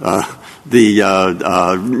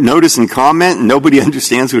notice and comment and nobody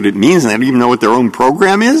understands what it means and they don't even know what their own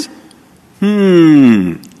program is?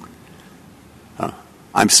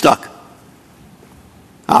 I'm stuck.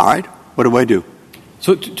 All right. What do I do?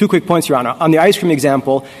 So 2 quick points, Your Honor. On the ice cream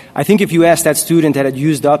example, I think if you ask that student that had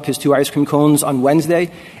used up his 2 ice cream cones on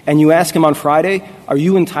Wednesday and you ask him on Friday, are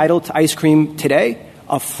you entitled to ice cream today,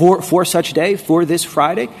 for such day, for this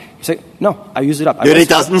Friday? You say, no, I used it up. But it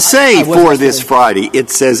doesn't say for this Friday. It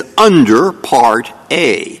says under Part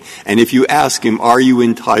A. And if you ask him, are you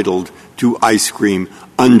entitled to ice cream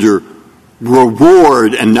under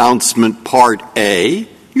reward announcement Part A,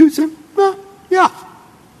 you say, well, yeah.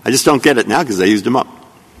 I just don't get it now because I used them up.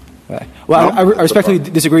 Well, I respectfully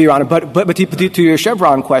disagree, Your Honor. But to your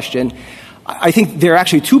Chevron question, I think there are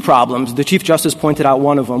actually 2 problems. The Chief Justice pointed out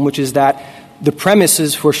one of them, which is that the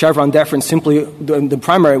premises for Chevron deference simply the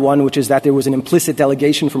primary one, which is that there was an implicit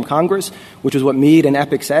delegation from Congress, which is what Meade and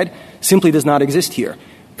Epic said, simply does not exist here.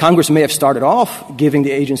 Congress may have started off giving the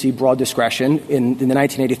agency broad discretion in the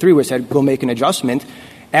 1983 where it said, go make an adjustment.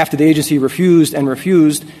 After the agency refused, as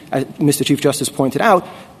Mr. Chief Justice pointed out,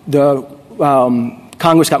 the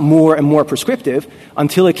Congress got more and more prescriptive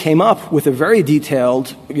until it came up with a very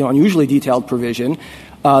detailed, unusually detailed provision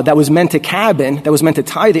that was meant to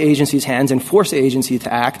tie the agency's hands and force the agency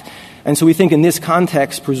to act. And so we think in this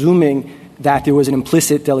context, presuming that there was an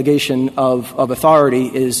implicit delegation of authority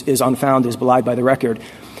is unfounded, is belied by the record.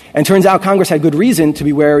 And it turns out Congress had good reason to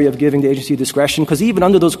be wary of giving the agency discretion because even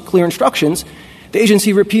under those clear instructions, the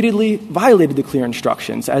agency repeatedly violated the clear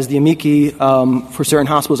instructions, as the amici for certain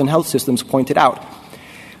hospitals and health systems pointed out.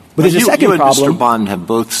 But there's a second problem. You and Mr. Bond have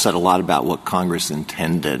both said a lot about what Congress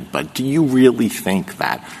intended, but do you really think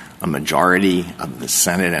that a majority of the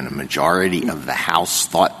Senate and a majority of the House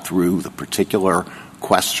thought through the particular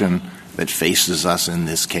question that faces us in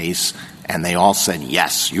this case, and they all said,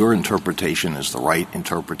 yes, your interpretation is the right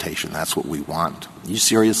interpretation. That's what we want. Do you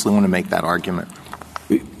seriously want to make that argument?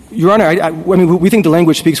 Your Honor, I mean, we think the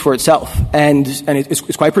language speaks for itself, and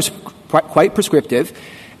it's quite prescriptive.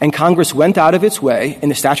 And Congress went out of its way in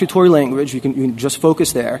the statutory language. You can just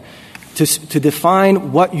focus there to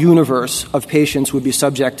define what universe of patients would be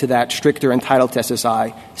subject to that stricter entitled to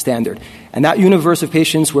SSI standard. And that universe of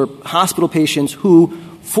patients were hospital patients who,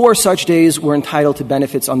 for such days, were entitled to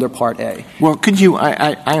benefits under Part A. Well, could you?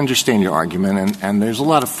 I understand your argument, and there's a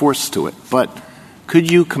lot of force to it, but could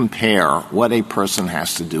you compare what a person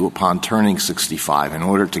has to do upon turning 65 in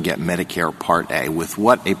order to get Medicare Part A with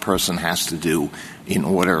what a person has to do in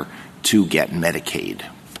order to get Medicaid?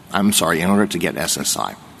 In order to get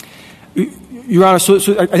SSI. Your Honor, so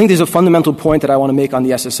I think there's a fundamental point that I want to make on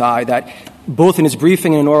the SSI, that both in his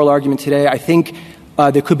briefing and an oral argument today, I think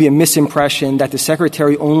there could be a misimpression that the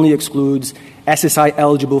Secretary only excludes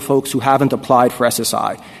SSI-eligible folks who haven't applied for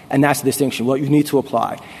SSI. And that's the distinction. Well, you need to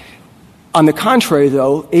apply. On the contrary,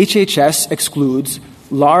 though, HHS excludes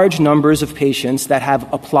large numbers of patients that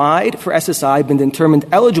have applied for SSI, been determined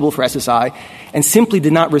eligible for SSI, and simply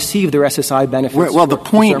did not receive their SSI benefits. Well, the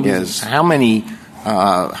point is, how many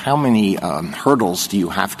hurdles do you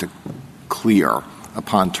have to clear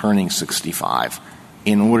upon turning 65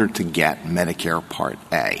 in order to get Medicare Part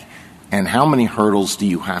A? And how many hurdles do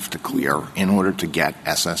you have to clear in order to get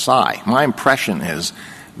SSI? My impression is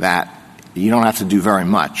that you don't have to do very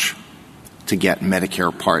much to get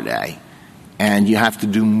Medicare Part A, and you have to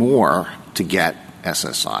do more to get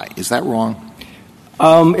SSI. Is that wrong?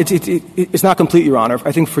 It's not complete, Your Honor.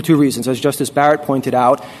 I think for 2 reasons. As Justice Barrett pointed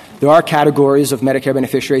out, there are categories of Medicare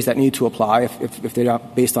beneficiaries that need to apply if they're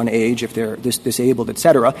not based on age, if they're disabled, et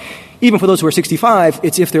cetera. Even for those who are 65,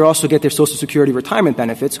 it's if they also get their Social Security retirement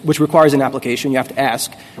benefits, which requires an application. You have to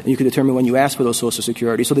ask, and you can determine when you ask for those Social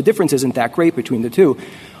Security. So the difference isn't that great between the two.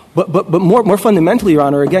 But more fundamentally, Your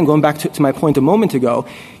Honor, again, going back to my point a moment ago,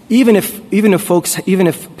 even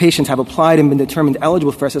if patients have applied and been determined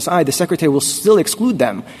eligible for SSI, the Secretary will still exclude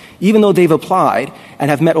them, even though they've applied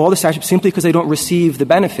and have met all the statutes simply because they don't receive the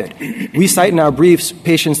benefit. We cite in our briefs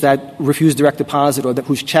patients that refuse direct deposit or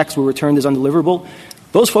whose checks were returned as undeliverable.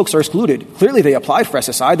 Those folks are excluded. Clearly, they applied for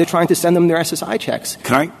SSI. They're trying to send them their SSI checks.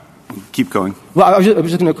 Can I keep going? Well, I was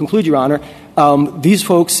just going to conclude, Your Honor. These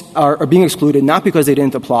folks are being excluded not because they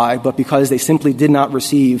didn't apply, but because they simply did not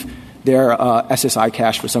receive their SSI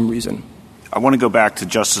cash for some reason. I want to go back to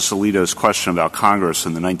Justice Alito's question about Congress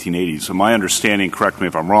in the 1980s. And my understanding, correct me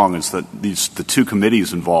if I'm wrong, is that the two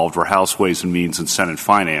committees involved were House Ways and Means and Senate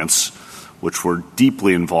Finance, which were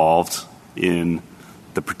deeply involved in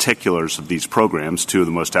the particulars of these programs, two of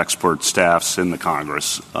the most expert staffs in the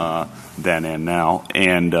Congress then and now,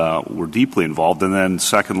 and were deeply involved. And then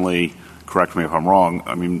secondly, correct me if I'm wrong,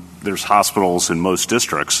 I mean, there's hospitals in most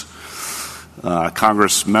districts.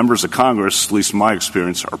 Members of Congress, at least in my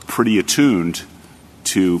experience, are pretty attuned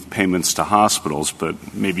to payments to hospitals, but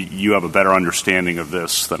maybe you have a better understanding of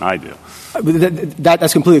this than I do.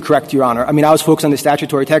 That's completely correct, Your Honor. I mean, I was focused on the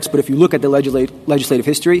statutory text, but if you look at the legislative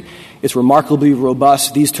history, it's remarkably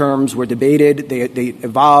robust. These terms were debated, they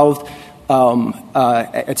evolved,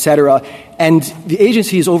 et cetera. And the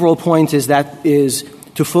agency's overall point is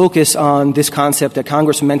to focus on this concept that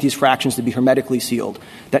Congress meant these fractions to be hermetically sealed,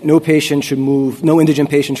 that no indigent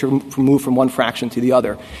patient should move from one fraction to the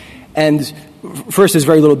other. And first, there's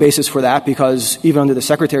very little basis for that because even under the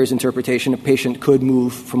Secretary's interpretation, a patient could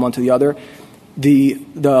move from one to the other. The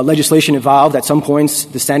legislation evolved. At some points,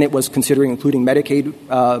 the Senate was considering including Medicaid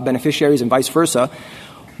beneficiaries and vice versa.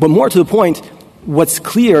 But more to the point, what's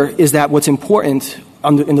clear is that what's important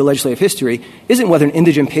in the legislative history isn't whether an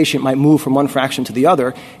indigent patient might move from one fraction to the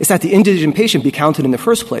other. It's that the indigent patient be counted in the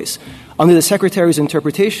first place. Under the Secretary's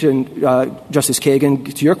interpretation, Justice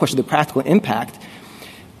Kagan, to your question, the practical impact,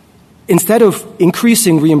 instead of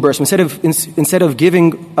increasing reimbursement, instead of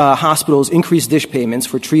giving hospitals increased dish payments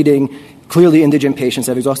for treating clearly indigent patients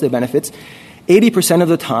that have exhausted their benefits, 80% of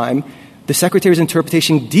the time, the Secretary's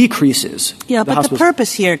interpretation decreases. Yeah, but the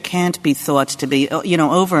purpose here can't be thought to be,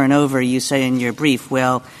 over and over you say in your brief,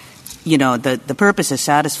 well, the purpose is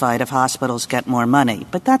satisfied if hospitals get more money.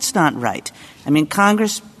 But that's not right. I mean,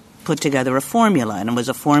 Congress put together a formula, and it was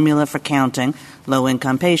a formula for counting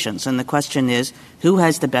low-income patients. And the question is, who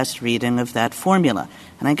has the best reading of that formula?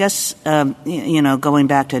 And I guess, going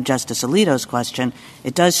back to Justice Alito's question,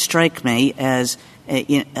 it does strike me as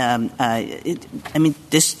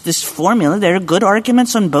this formula, there are good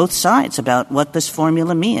arguments on both sides about what this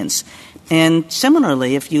formula means. And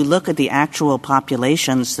similarly, if you look at the actual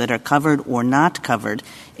populations that are covered or not covered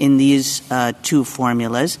in these two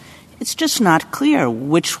formulas, it's just not clear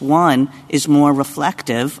which one is more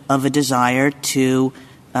reflective of a desire to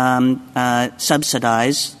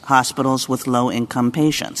subsidize hospitals with low-income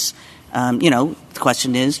patients. The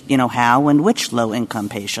question is, how and which low-income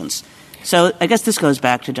patients. So I guess this goes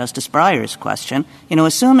back to Justice Breyer's question.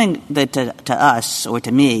 Assuming that to us or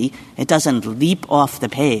to me, it doesn't leap off the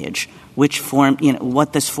page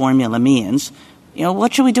what this formula means,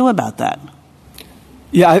 what should we do about that?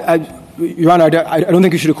 Yeah, Your Honor, I don't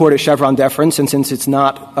think you should accord a Chevron deference, and since it's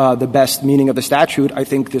not the best meaning of the statute, I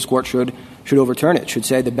think this Court should overturn it. Should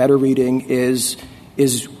say the better reading is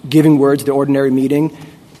giving words the ordinary meaning,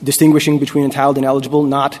 distinguishing between entitled and eligible,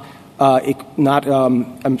 rather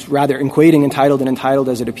equating entitled and entitled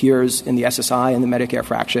as it appears in the SSI and the Medicare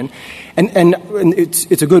fraction. And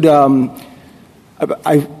it's a good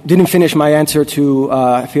I didn't finish my answer to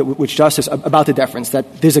which Justice about the deference,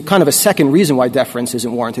 that there's a kind of a second reason why deference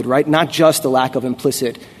isn't warranted, right? Not just the lack of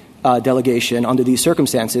implicit delegation under these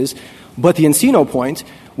circumstances, but the Encino point,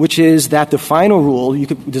 which is that the final rule,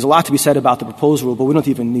 there's a lot to be said about the proposed rule, but we don't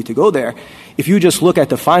even need to go there. If you just look at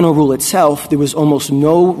the final rule itself, there was almost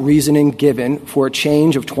no reasoning given for a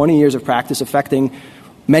change of 20 years of practice affecting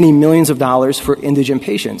many millions of dollars for indigent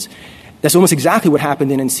patients. That's almost exactly what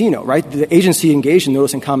happened in Encino, right? The agency engaged in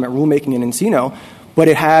notice and comment rulemaking in Encino, but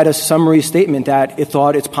it had a summary statement that it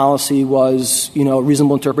thought its policy was, a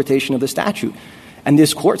reasonable interpretation of the statute. And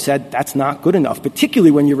this Court said that's not good enough,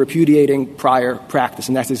 particularly when you're repudiating prior practice,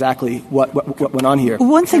 and that's exactly what went on here.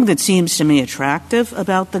 One thing that seems to me attractive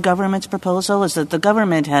about the government's proposal is that the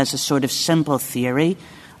government has a sort of simple theory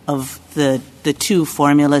of the two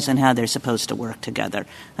formulas and how they're supposed to work together.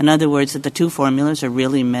 In other words, that the two formulas are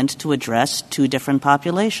really meant to address two different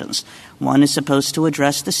populations. One is supposed to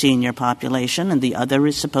address the senior population, and the other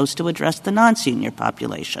is supposed to address the non-senior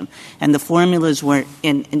population. And the formulas were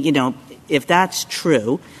if that's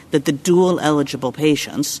true, that the dual-eligible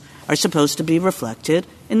patients are supposed to be reflected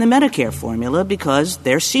in the Medicare formula because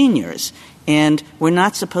they're seniors. And we're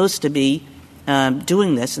not supposed to be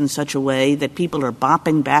doing this in such a way that people are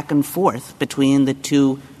bopping back and forth between the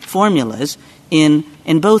two formulas in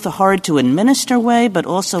both a hard-to-administer way, but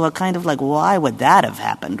also a kind of like, why would that have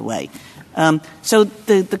happened way. So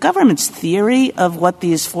the government's theory of what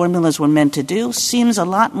these formulas were meant to do seems a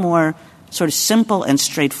lot more sort of simple and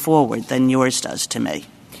straightforward than yours does to me.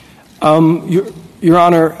 Your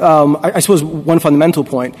Honor, I suppose one fundamental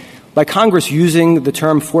point, by Congress using the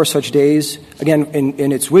term for such days, again,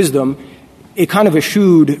 in its wisdom, it kind of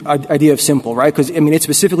eschewed an idea of simple, right? Because, I mean, it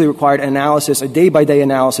specifically required an analysis, a day-by-day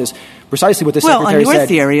analysis, precisely what the Secretary said. Well, on your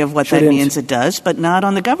theory of what that means, it does, but not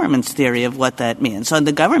on the government's theory of what that means. So on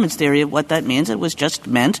the government's theory of what that means, it was just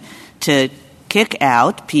meant to kick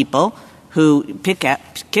out people who kick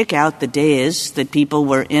out the days that people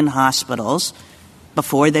were in hospitals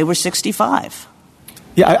before they were 65.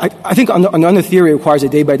 Yeah, I think on the theory, it requires a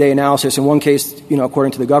day-by-day analysis. In one case,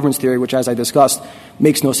 according to the government's theory, which, as I discussed,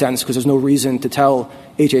 makes no sense because there's no reason to tell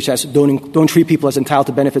HHS don't treat people as entitled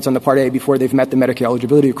to benefits on the Part A before they've met the Medicare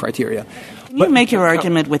eligibility criteria. Can you make your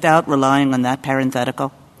argument without relying on that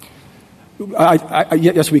parenthetical?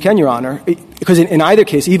 Yes, we can, Your Honor. Because in either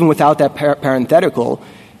case, even without that parenthetical,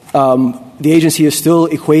 the agency is still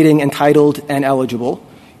equating entitled and eligible,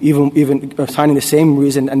 even assigning the same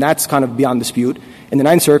reason, and that's kind of beyond dispute. In the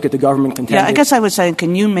Ninth Circuit, the government contended... Yeah, I guess I was saying,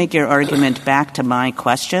 can you make your argument back to my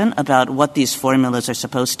question about what these formulas are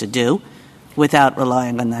supposed to do without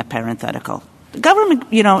relying on that parenthetical? The government,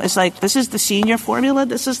 is like, this is the senior formula,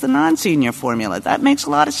 this is the non-senior formula. That makes a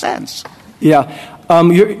lot of sense. Yeah.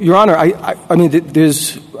 Your Honor, I mean,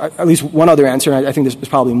 there's at least one other answer, and I think there's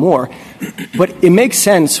probably more. But it makes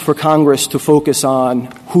sense for Congress to focus on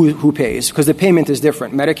who pays, because the payment is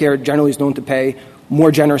different. Medicare generally is known to pay more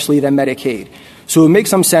generously than Medicaid. So it makes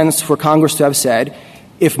some sense for Congress to have said,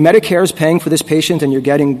 if Medicare is paying for this patient and you're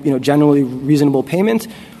getting, generally reasonable payment,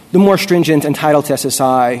 the more stringent entitled to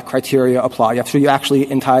SSI criteria apply. So you're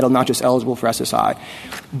actually entitled, not just eligible for SSI.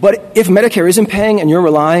 But if Medicare isn't paying and you're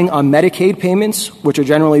relying on Medicaid payments, which are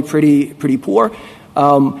generally pretty poor,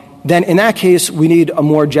 then in that case we need a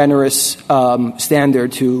more generous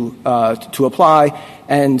standard to apply,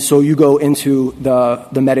 and so you go into the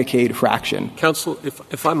Medicaid fraction. Counsel,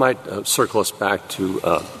 if I might circle us back to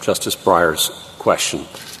Justice Breyer's question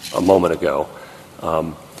a moment ago.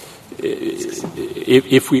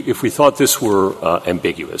 If we thought this were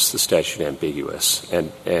ambiguous, the statute ambiguous,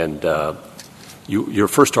 and your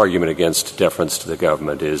first argument against deference to the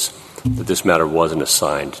government is that this matter wasn't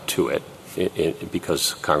assigned to it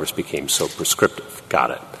because Congress became so prescriptive.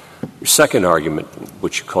 Got it. Your second argument,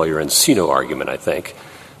 which you call your Encino argument, I think,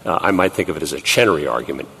 I might think of it as a Chenery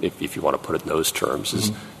argument, if you want to put it in those terms,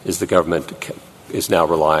 is the government is now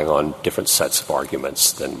relying on different sets of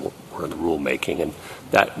arguments than were in the rulemaking, and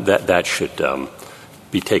that should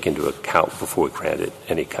be taken into account before we grant it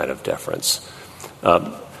any kind of deference.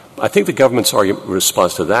 I think the government's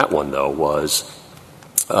response to that one, though, was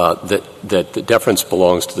that the deference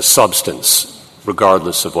belongs to the substance,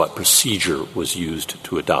 regardless of what procedure was used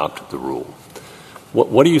to adopt the rule.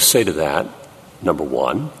 What do you say to that, number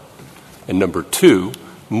one? And number two,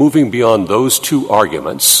 moving beyond those two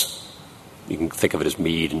arguments, you can think of it as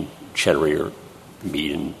Meade and Chenery or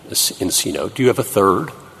Meade and Encino. Do you have a third,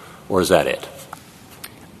 or is that it?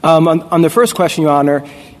 On the first question, Your Honor,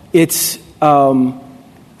 it's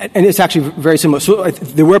and it's actually very similar. So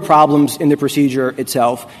there were problems in the procedure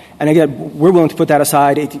itself, and again, we're willing to put that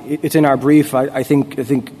aside. It's in our brief. I think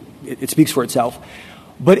it speaks for itself.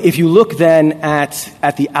 But if you look then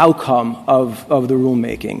at the outcome of the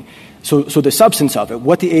rulemaking, so the substance of it,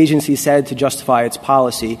 what the agency said to justify its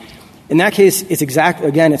policy. In that case,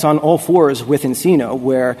 it's on all fours with Encino,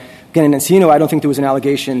 where, again, in Encino, I don't think there was an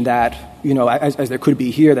allegation that, as there could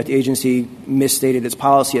be here, that the agency misstated its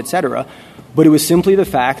policy, et cetera. But it was simply the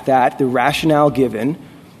fact that the rationale given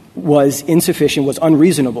was insufficient, was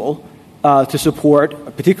unreasonable to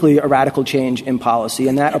support particularly a radical change in policy,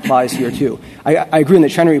 and that applies here, too. I agree on the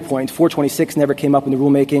Chenery point. 426 never came up in the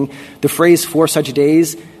rulemaking. The phrase "for such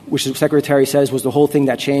days," which the Secretary says was the whole thing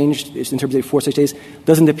that changed in terms of 4 such days,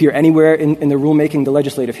 doesn't appear anywhere in the rulemaking. The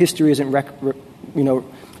legislative history isn't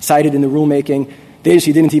cited in the rulemaking. The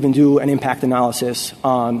agency didn't even do an impact analysis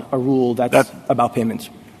on a rule that's about payments.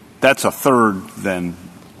 That's a third, then,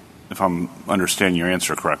 if I'm understanding your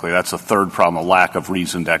answer correctly, that's a third problem, a lack of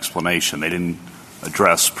reasoned explanation. They didn't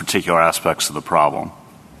address particular aspects of the problem.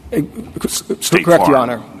 State Correct, Farm, Your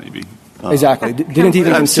Honor. Maybe. Exactly. Didn't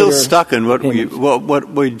even I'm consider still stuck in what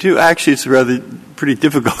we do. Actually, it's a rather pretty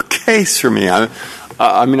difficult case for me.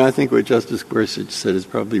 I mean, I think what Justice Gorsuch said is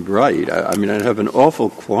probably right. I mean, I'd have an awful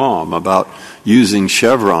qualm about using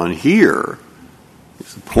Chevron here.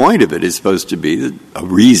 The point of it is supposed to be that a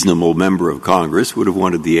reasonable member of Congress would have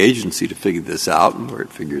wanted the agency to figure this out, and where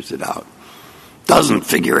it figures it out doesn't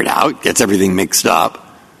figure it out, gets everything mixed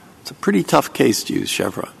up. It's a pretty tough case to use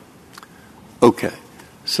Chevron. Okay.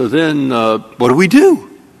 So then what do we do?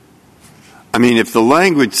 I mean, if the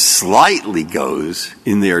language slightly goes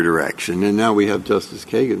in their direction, and now we have Justice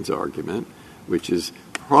Kagan's argument, which is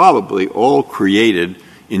probably all created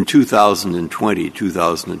in 2020,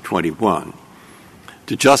 2021,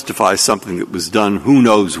 to justify something that was done who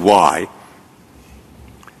knows why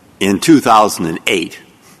in 2008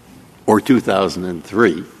 or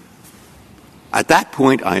 2003, at that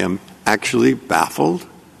point I am actually baffled.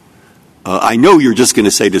 I know you're just going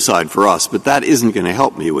to say decide for us, but that isn't going to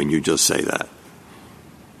help me when you just say that.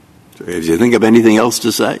 So, do you think of anything else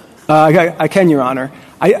to say? I can, Your Honor.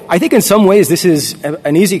 I think in some ways this is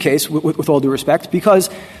an easy case, with all due respect,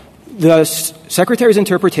 because the Secretary's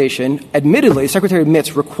interpretation, admittedly, the Secretary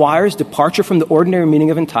admits, requires departure from the ordinary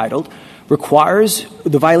meaning of entitled, requires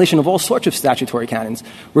the violation of all sorts of statutory canons,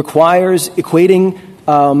 requires equating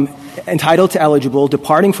entitled to eligible,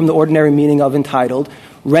 departing from the ordinary meaning of entitled,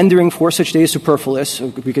 rendering for such days superfluous.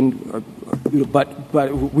 But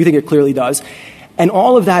we think it clearly does. And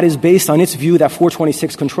all of that is based on its view that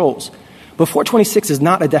 426 controls. But 426 is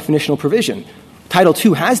not a definitional provision. Title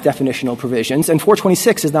II has definitional provisions, and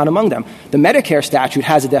 426 is not among them. The Medicare statute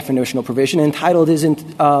has a definitional provision, and entitled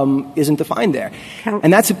isn't defined there.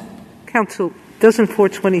 And that's Counsel, doesn't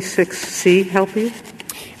 426C help you?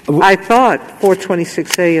 I thought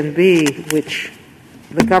 426A and B, which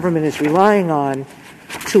the government is relying on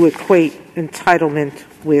to equate entitlement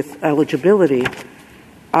with eligibility,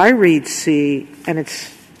 I read C, and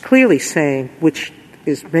it's clearly saying, which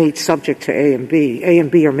is made subject to A and B. A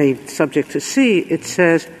and B are made subject to C. It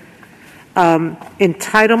says,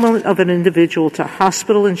 entitlement of an individual to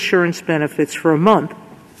hospital insurance benefits for a month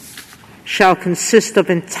shall consist of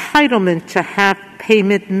entitlement to have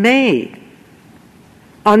payment made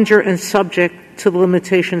under and subject to the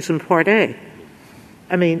limitations in Part A.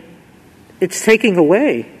 I mean, it's taking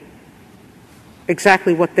away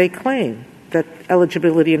exactly what they claim, that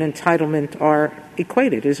eligibility and entitlement are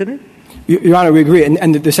equated, isn't it? Your Honor, we agree.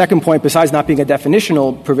 And the second point, besides not being a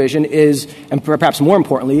definitional provision, is, and perhaps more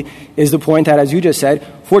importantly, is the point that, as you just said,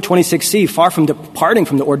 426C, far from departing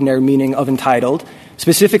from the ordinary meaning of entitled,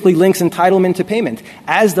 specifically links entitlement to payment,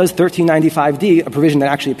 as does 1395D, a provision that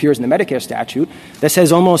actually appears in the Medicare statute, that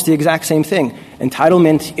says almost the exact same thing.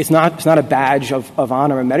 Entitlement is not a badge of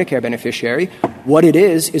honor a Medicare beneficiary. What it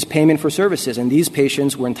is payment for services, and these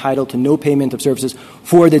patients were entitled to no payment of services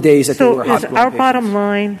for the days that they were hospitalized. So is our bottom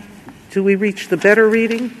line, do we reach the better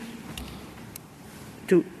reading?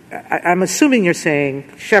 I'm assuming you're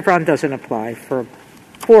saying Chevron doesn't apply for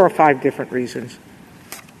 4 or 5 different reasons.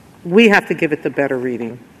 We have to give it the better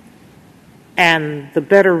reading. And the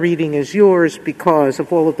better reading is yours because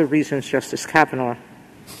of all of the reasons Justice Kavanaugh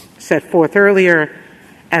set forth earlier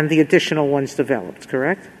and the additional ones developed,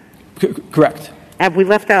 correct? Correct. Have we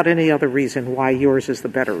left out any other reason why yours is the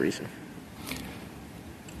better reason?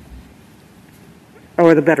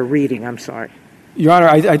 Or the better reading, I'm sorry. Your Honor,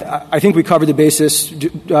 I think we covered the basis.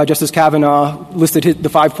 Justice Kavanaugh listed the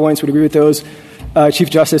 5 points. Would agree with those. Chief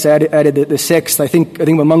Justice added the 6th. I think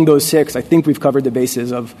among those 6, I think we've covered the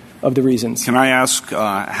basis of the reasons. Can I ask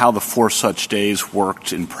how the 4 such days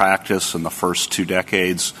worked in practice in the first 2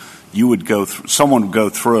 decades? You would someone would go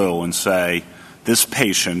through and say, this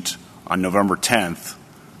patient on November 10th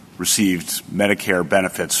received Medicare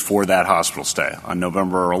benefits for that hospital stay. On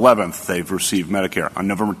November 11th, they've received Medicare. On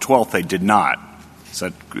November 12th, they did not.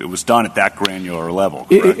 So it was done at that granular level,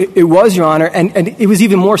 correct? It was, Your Honor, and it was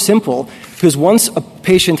even more simple because once a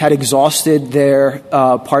patient had exhausted their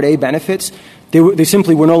Part A benefits, they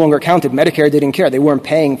simply were no longer counted. Medicare didn't care. They weren't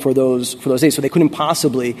paying for those days, so they couldn't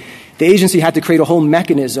possibly. The agency had to create a whole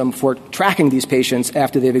mechanism for tracking these patients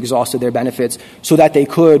after they've exhausted their benefits so that they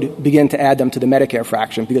could begin to add them to the Medicare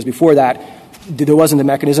fraction, because before that, there wasn't a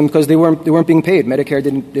mechanism because they weren't being paid. Medicare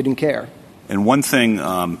didn't care. And one thing,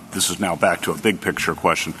 this is now back to a big picture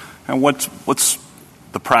question, and what's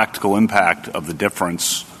the practical impact of the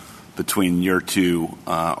difference between your 2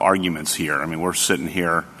 arguments here? I mean, we're sitting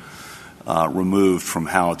here removed from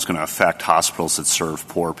how it's going to affect hospitals that serve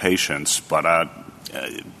poor patients, but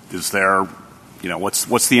is there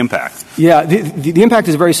What's the impact? Yeah, the impact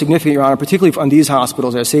is very significant, Your Honor, particularly on these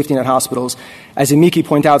hospitals, as safety net hospitals. As Amiki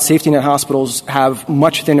pointed out, safety net hospitals have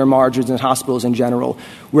much thinner margins than hospitals in general.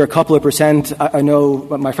 We're a couple of percent. I know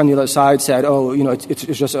my friend on the other side said, it's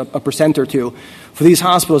just a percent or two. For these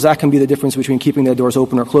hospitals, that can be the difference between keeping their doors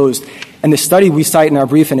open or closed. And the study we cite in our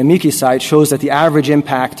brief and Amiki's site shows that the average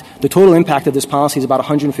impact, the total impact of this policy is about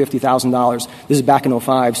 $150,000. This is back in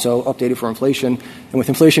 2005, so updated for inflation. And with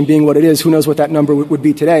inflation being what it is, who knows what that number would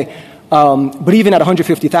be today. But even at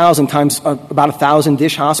 $150,000 times about 1,000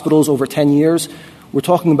 dish hospitals over 10 years, we're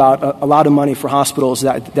talking about a lot of money for hospitals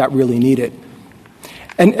that really need it.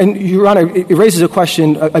 And Your Honor, it raises a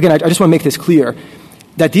question, again, I just want to make this clear,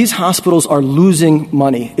 that these hospitals are losing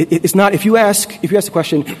money. It's not, if you ask the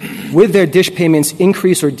question, would their dish payments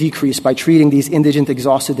increase or decrease by treating these indigent,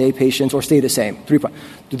 exhausted day patients or stay the same?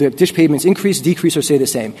 Do their dish payments increase, decrease, or stay the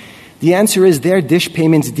same? The answer is their dish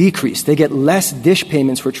payments decrease. They get less dish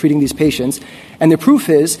payments for treating these patients. And the proof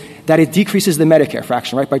is that it decreases the Medicare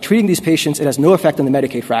fraction, right? By treating these patients, it has no effect on the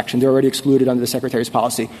Medicaid fraction. They're already excluded under the Secretary's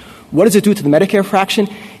policy. What does it do to the Medicare fraction?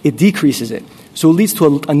 It decreases it. So it leads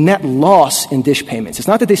to a net loss in dish payments. It's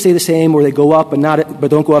not that they stay the same or they go up but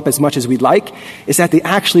don't go up as much as we'd like. It's that they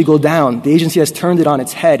actually go down. The agency has turned it on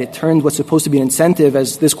its head. It turned what's supposed to be an incentive,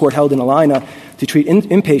 as this court held in Alina, to treat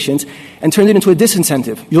inpatients, and turned it into a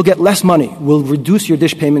disincentive. You'll get less money. We'll reduce your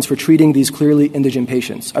dish payments for treating these clearly indigent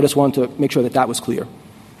patients. I just want to make sure that was clear.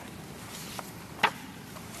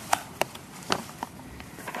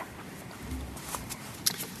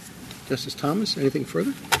 Justice Thomas, anything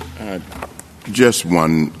further? Just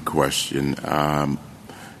one question. Are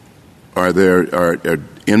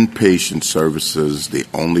inpatient services the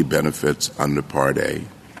only benefits under Part A?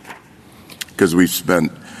 Because we've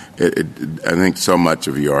spent, I think so much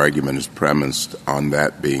of your argument is premised on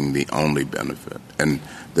that being the only benefit, and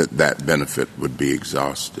that benefit would be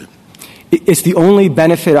exhausted. It's the only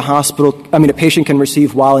benefit a patient can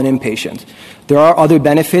receive while an inpatient. There are other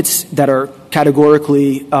benefits that are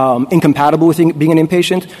categorically incompatible with being an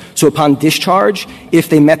inpatient. So upon discharge, if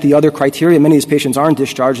they met the other criteria, many of these patients aren't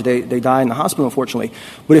discharged, they die in the hospital, unfortunately.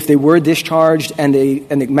 But if they were discharged and they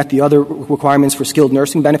met the other requirements for skilled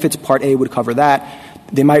nursing benefits, Part A would cover that.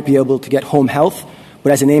 They might be able to get home health.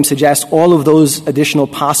 But as the name suggests, all of those additional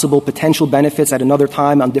possible potential benefits at another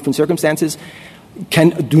time on different circumstances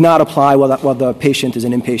do not apply while the patient is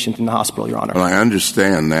an inpatient in the hospital, Your Honor. Well, I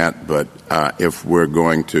understand that, but if we're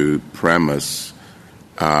going to premise,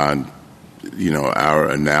 our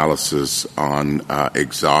analysis on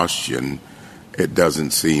exhaustion, it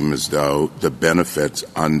doesn't seem as though the benefits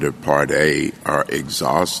under Part A are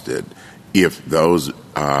exhausted if those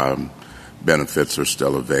benefits are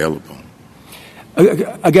still available.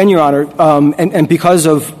 Again, Your Honor, and because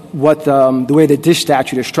of what the way the dish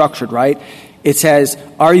statute is structured, right? It says,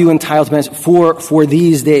 are you entitled to benefits for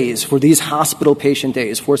these days, for these hospital patient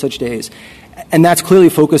days, for such days? And that's clearly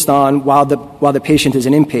focused on while the patient is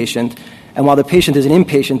an inpatient. And while the patient is an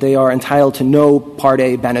inpatient, they are entitled to no Part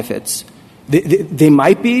A benefits. They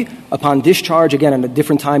might be upon discharge, again, at a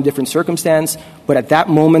different time, different circumstance, but at that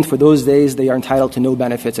moment, for those days, they are entitled to no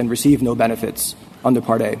benefits and receive no benefits under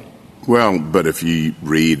Part A. Well, but if you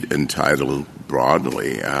read entitled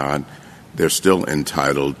broadly, they're still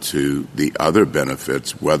entitled to the other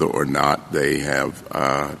benefits, whether or not they have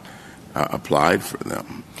applied for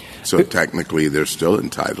them. So technically, they're still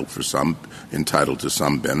entitled to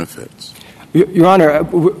some benefits. Your Honor,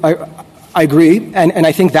 I agree, and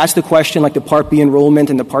I think that's the question, like the Part B enrollment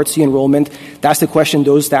and the Part C enrollment. That's the question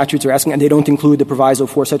those statutes are asking, and they don't include the proviso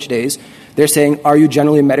for such days. They're saying, are you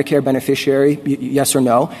generally a Medicare beneficiary, yes or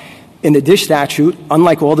no? In the DISH statute,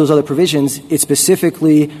 unlike all those other provisions, it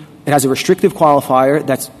has a restrictive qualifier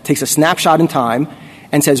that takes a snapshot in time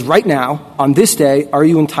and says, right now, on this day, are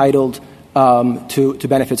you entitled to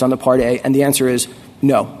benefits under Part A? And the answer is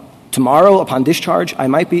no. Tomorrow, upon discharge, I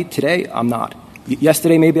might be. Today, I'm not.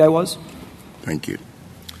 Yesterday, maybe I was. Thank you.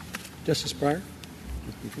 Justice Breyer?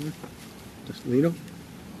 Justice Alito?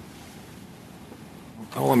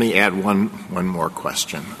 Oh, let me add one more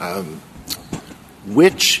question.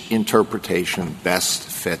 Which interpretation best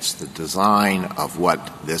fits the design of what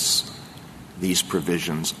these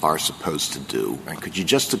provisions are supposed to do? And could you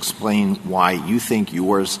just explain why you think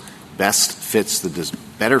yours better fits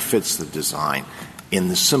the design in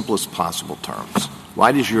the simplest possible terms?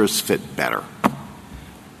 Why does yours fit better?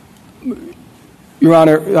 Your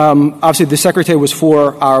Honor, obviously the Secretary was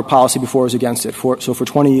for our policy before it was against it. So for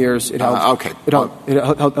 20 years, it held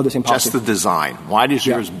the same policy. Just the design. Why does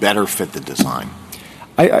yours better fit the design?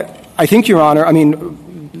 I think, Your Honor, I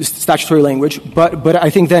mean, statutory language, but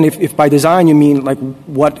I think then if by design you mean like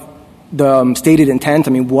what the stated intent.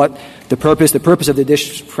 I mean, what the purpose of the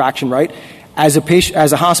dish fraction, right? As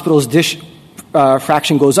a hospital's dish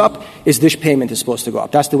fraction goes up, its dish payment is supposed to go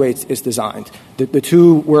up. That's the way it's designed. The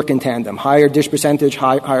two work in tandem: higher dish percentage,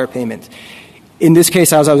 higher payment. In this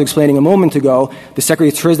case, as I was explaining a moment ago, the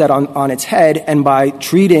Secretary turns that on its head, and by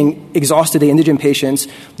treating exhausted indigent patients,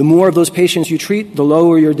 the more of those patients you treat, the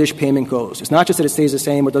lower your dish payment goes. It's not just that it stays the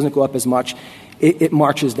same or doesn't go up as much. It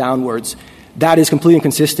marches downwards. That is completely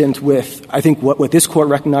inconsistent with, I think, what this Court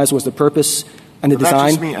recognized was the purpose and the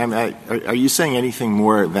design. Are you saying anything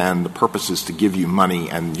more than the purpose is to give you money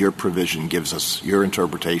and your provision gives us, your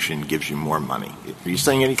interpretation gives you more money? Are you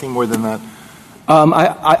saying anything more than that?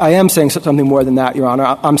 I am saying something more than that, Your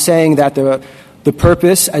Honor. I'm saying that the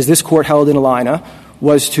purpose, as this Court held in Alina,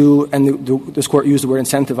 was to, and this Court used the word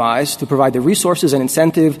incentivize, to provide the resources and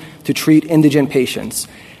incentive to treat indigent patients.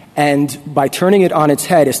 And by turning it on its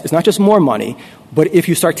head, it's not just more money, but if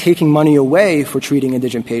you start taking money away for treating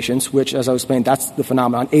indigent patients, which, as I was explaining, that's the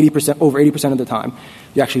phenomenon, over 80% of the time,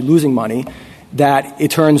 you're actually losing money, that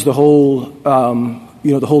it turns the whole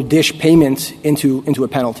the whole dish payment into a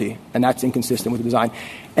penalty, and that's inconsistent with the design.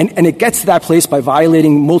 And it gets to that place by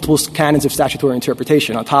violating multiple canons of statutory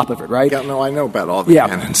interpretation on top of it, right? Yeah, no, I know about all the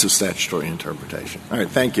canons of statutory interpretation. All right,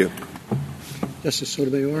 thank you. Justice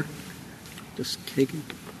Sotomayor? Justice Kagan?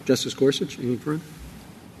 Justice Gorsuch? Any further?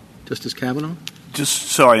 Justice Kavanaugh? Just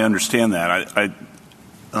so I understand that,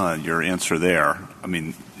 your answer there, I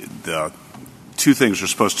mean, the two things are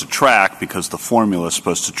supposed to track because the formula is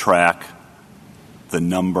supposed to track the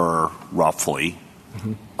number, roughly,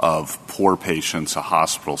 of poor patients a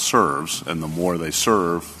hospital serves, and the more they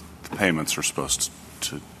serve, the payments are supposed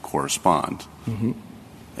to correspond. Mm-hmm.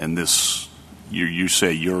 And this, you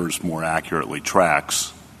say yours more accurately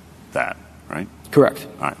tracks that, right? Correct.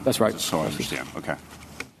 All right. That's right. Just so I understand. Okay.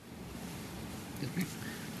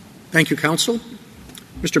 Thank you, counsel.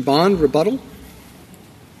 Mr. Bond, rebuttal.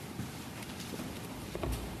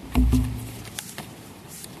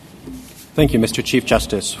 Thank you, Mr. Chief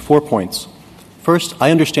Justice. 4 points. First,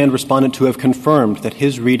 I understand Respondent to have confirmed that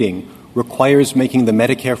his reading requires making the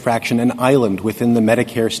Medicare fraction an island within the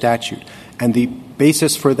Medicare statute. And the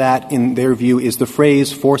basis for that, in their view, is the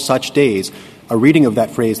phrase "for such days," a reading of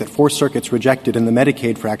that phrase that 4 circuits rejected in the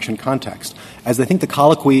Medicaid fraction context. As I think the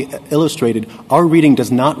colloquy illustrated, our reading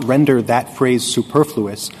does not render that phrase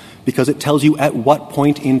superfluous because it tells you at what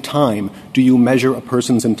point in time do you measure a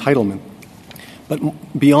person's entitlement.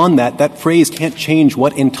 But beyond that, that phrase can't change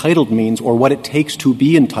what entitled means or what it takes to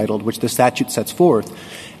be entitled, which the statute sets forth.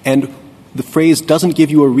 And the phrase doesn't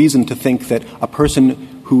give you a reason to think that a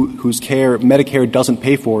person whose care Medicare doesn't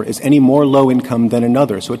pay for is any more low income than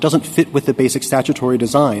another. So it doesn't fit with the basic statutory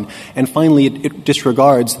design. And finally, it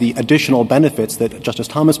disregards the additional benefits that Justice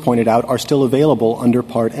Thomas pointed out are still available under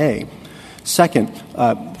Part A. Second,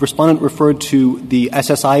 Respondent referred to the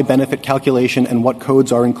SSI benefit calculation and what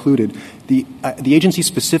codes are included. The agency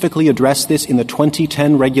specifically addressed this in the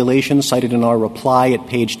 2010 regulations cited in our reply at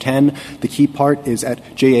page 10. The key part is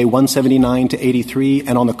at JA 179 to 83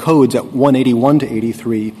 and on the codes at 181 to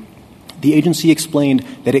 83. The agency explained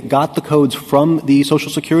that it got the codes from the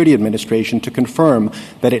Social Security Administration to confirm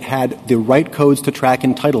that it had the right codes to track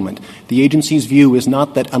entitlement. The agency's view is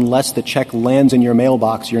not that unless the check lands in your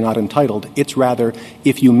mailbox, you're not entitled. It's rather,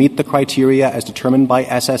 if you meet the criteria as determined by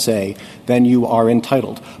SSA, then you are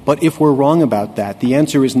entitled. But if we're wrong about that, the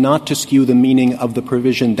answer is not to skew the meaning of the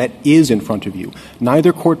provision that is in front of you.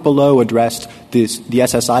 Neither court below addressed the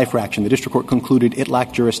SSI fraction. The district court concluded it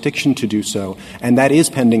lacked jurisdiction to do so, and that is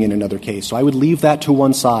pending in another case. So I would leave that to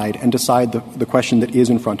one side and decide the question that is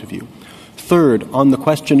in front of you. Third, on the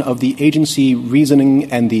question of the agency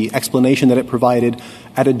reasoning and the explanation that it provided,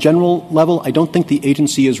 at a general level, I don't think the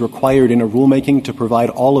agency is required in a rulemaking to provide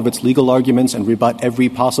all of its legal arguments and rebut every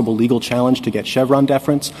possible legal challenge to get Chevron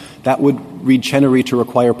deference. That would read Chenery to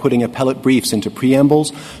require putting appellate briefs into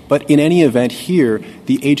preambles. But in any event, here,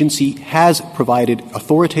 the agency has provided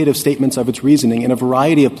authoritative statements of its reasoning in a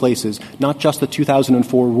variety of places, not just the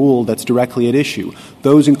 2004 rule that's directly at issue.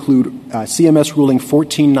 Those include CMS ruling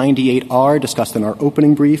 1498R, discussed in our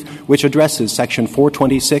opening brief, which addresses Section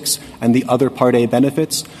 426 and the other Part A benefits,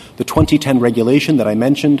 the 2010 regulation that I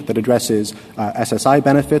mentioned that addresses SSI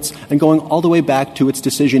benefits, and going all the way back to its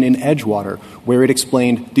decision in Edgewater, where it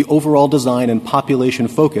explained the overall design and population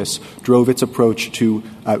focus drove its approach to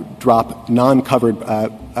drop non-covered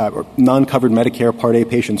Medicare Part A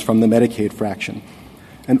patients from the Medicaid fraction.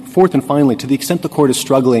 And fourth and finally, to the extent the Court is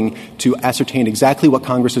struggling to ascertain exactly what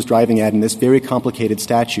Congress is driving at in this very complicated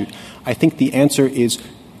statute, I think the answer is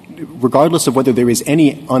regardless of whether there is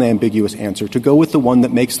any unambiguous answer, to go with the one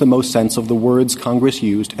that makes the most sense of the words Congress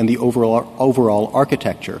used and the overall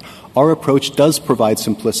architecture. Our approach does provide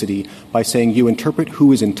simplicity by saying you interpret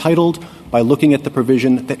who is entitled by looking at the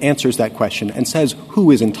provision that answers that question and says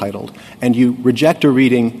who is entitled, and you reject a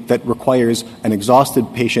reading that requires an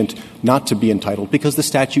exhausted patient not to be entitled because the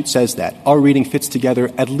statute says that. Our reading fits together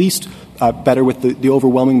at least better with the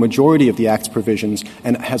overwhelming majority of the Act's provisions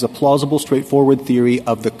and has a plausible, straightforward theory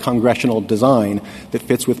of the congressional design that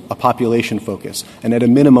fits with a population focus. And at a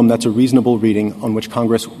minimum, that's a reasonable reading on which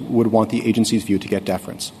Congress would want the agency's view to get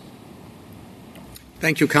deference.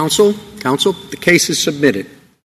 Thank you, counsel. Counsel, the case is submitted.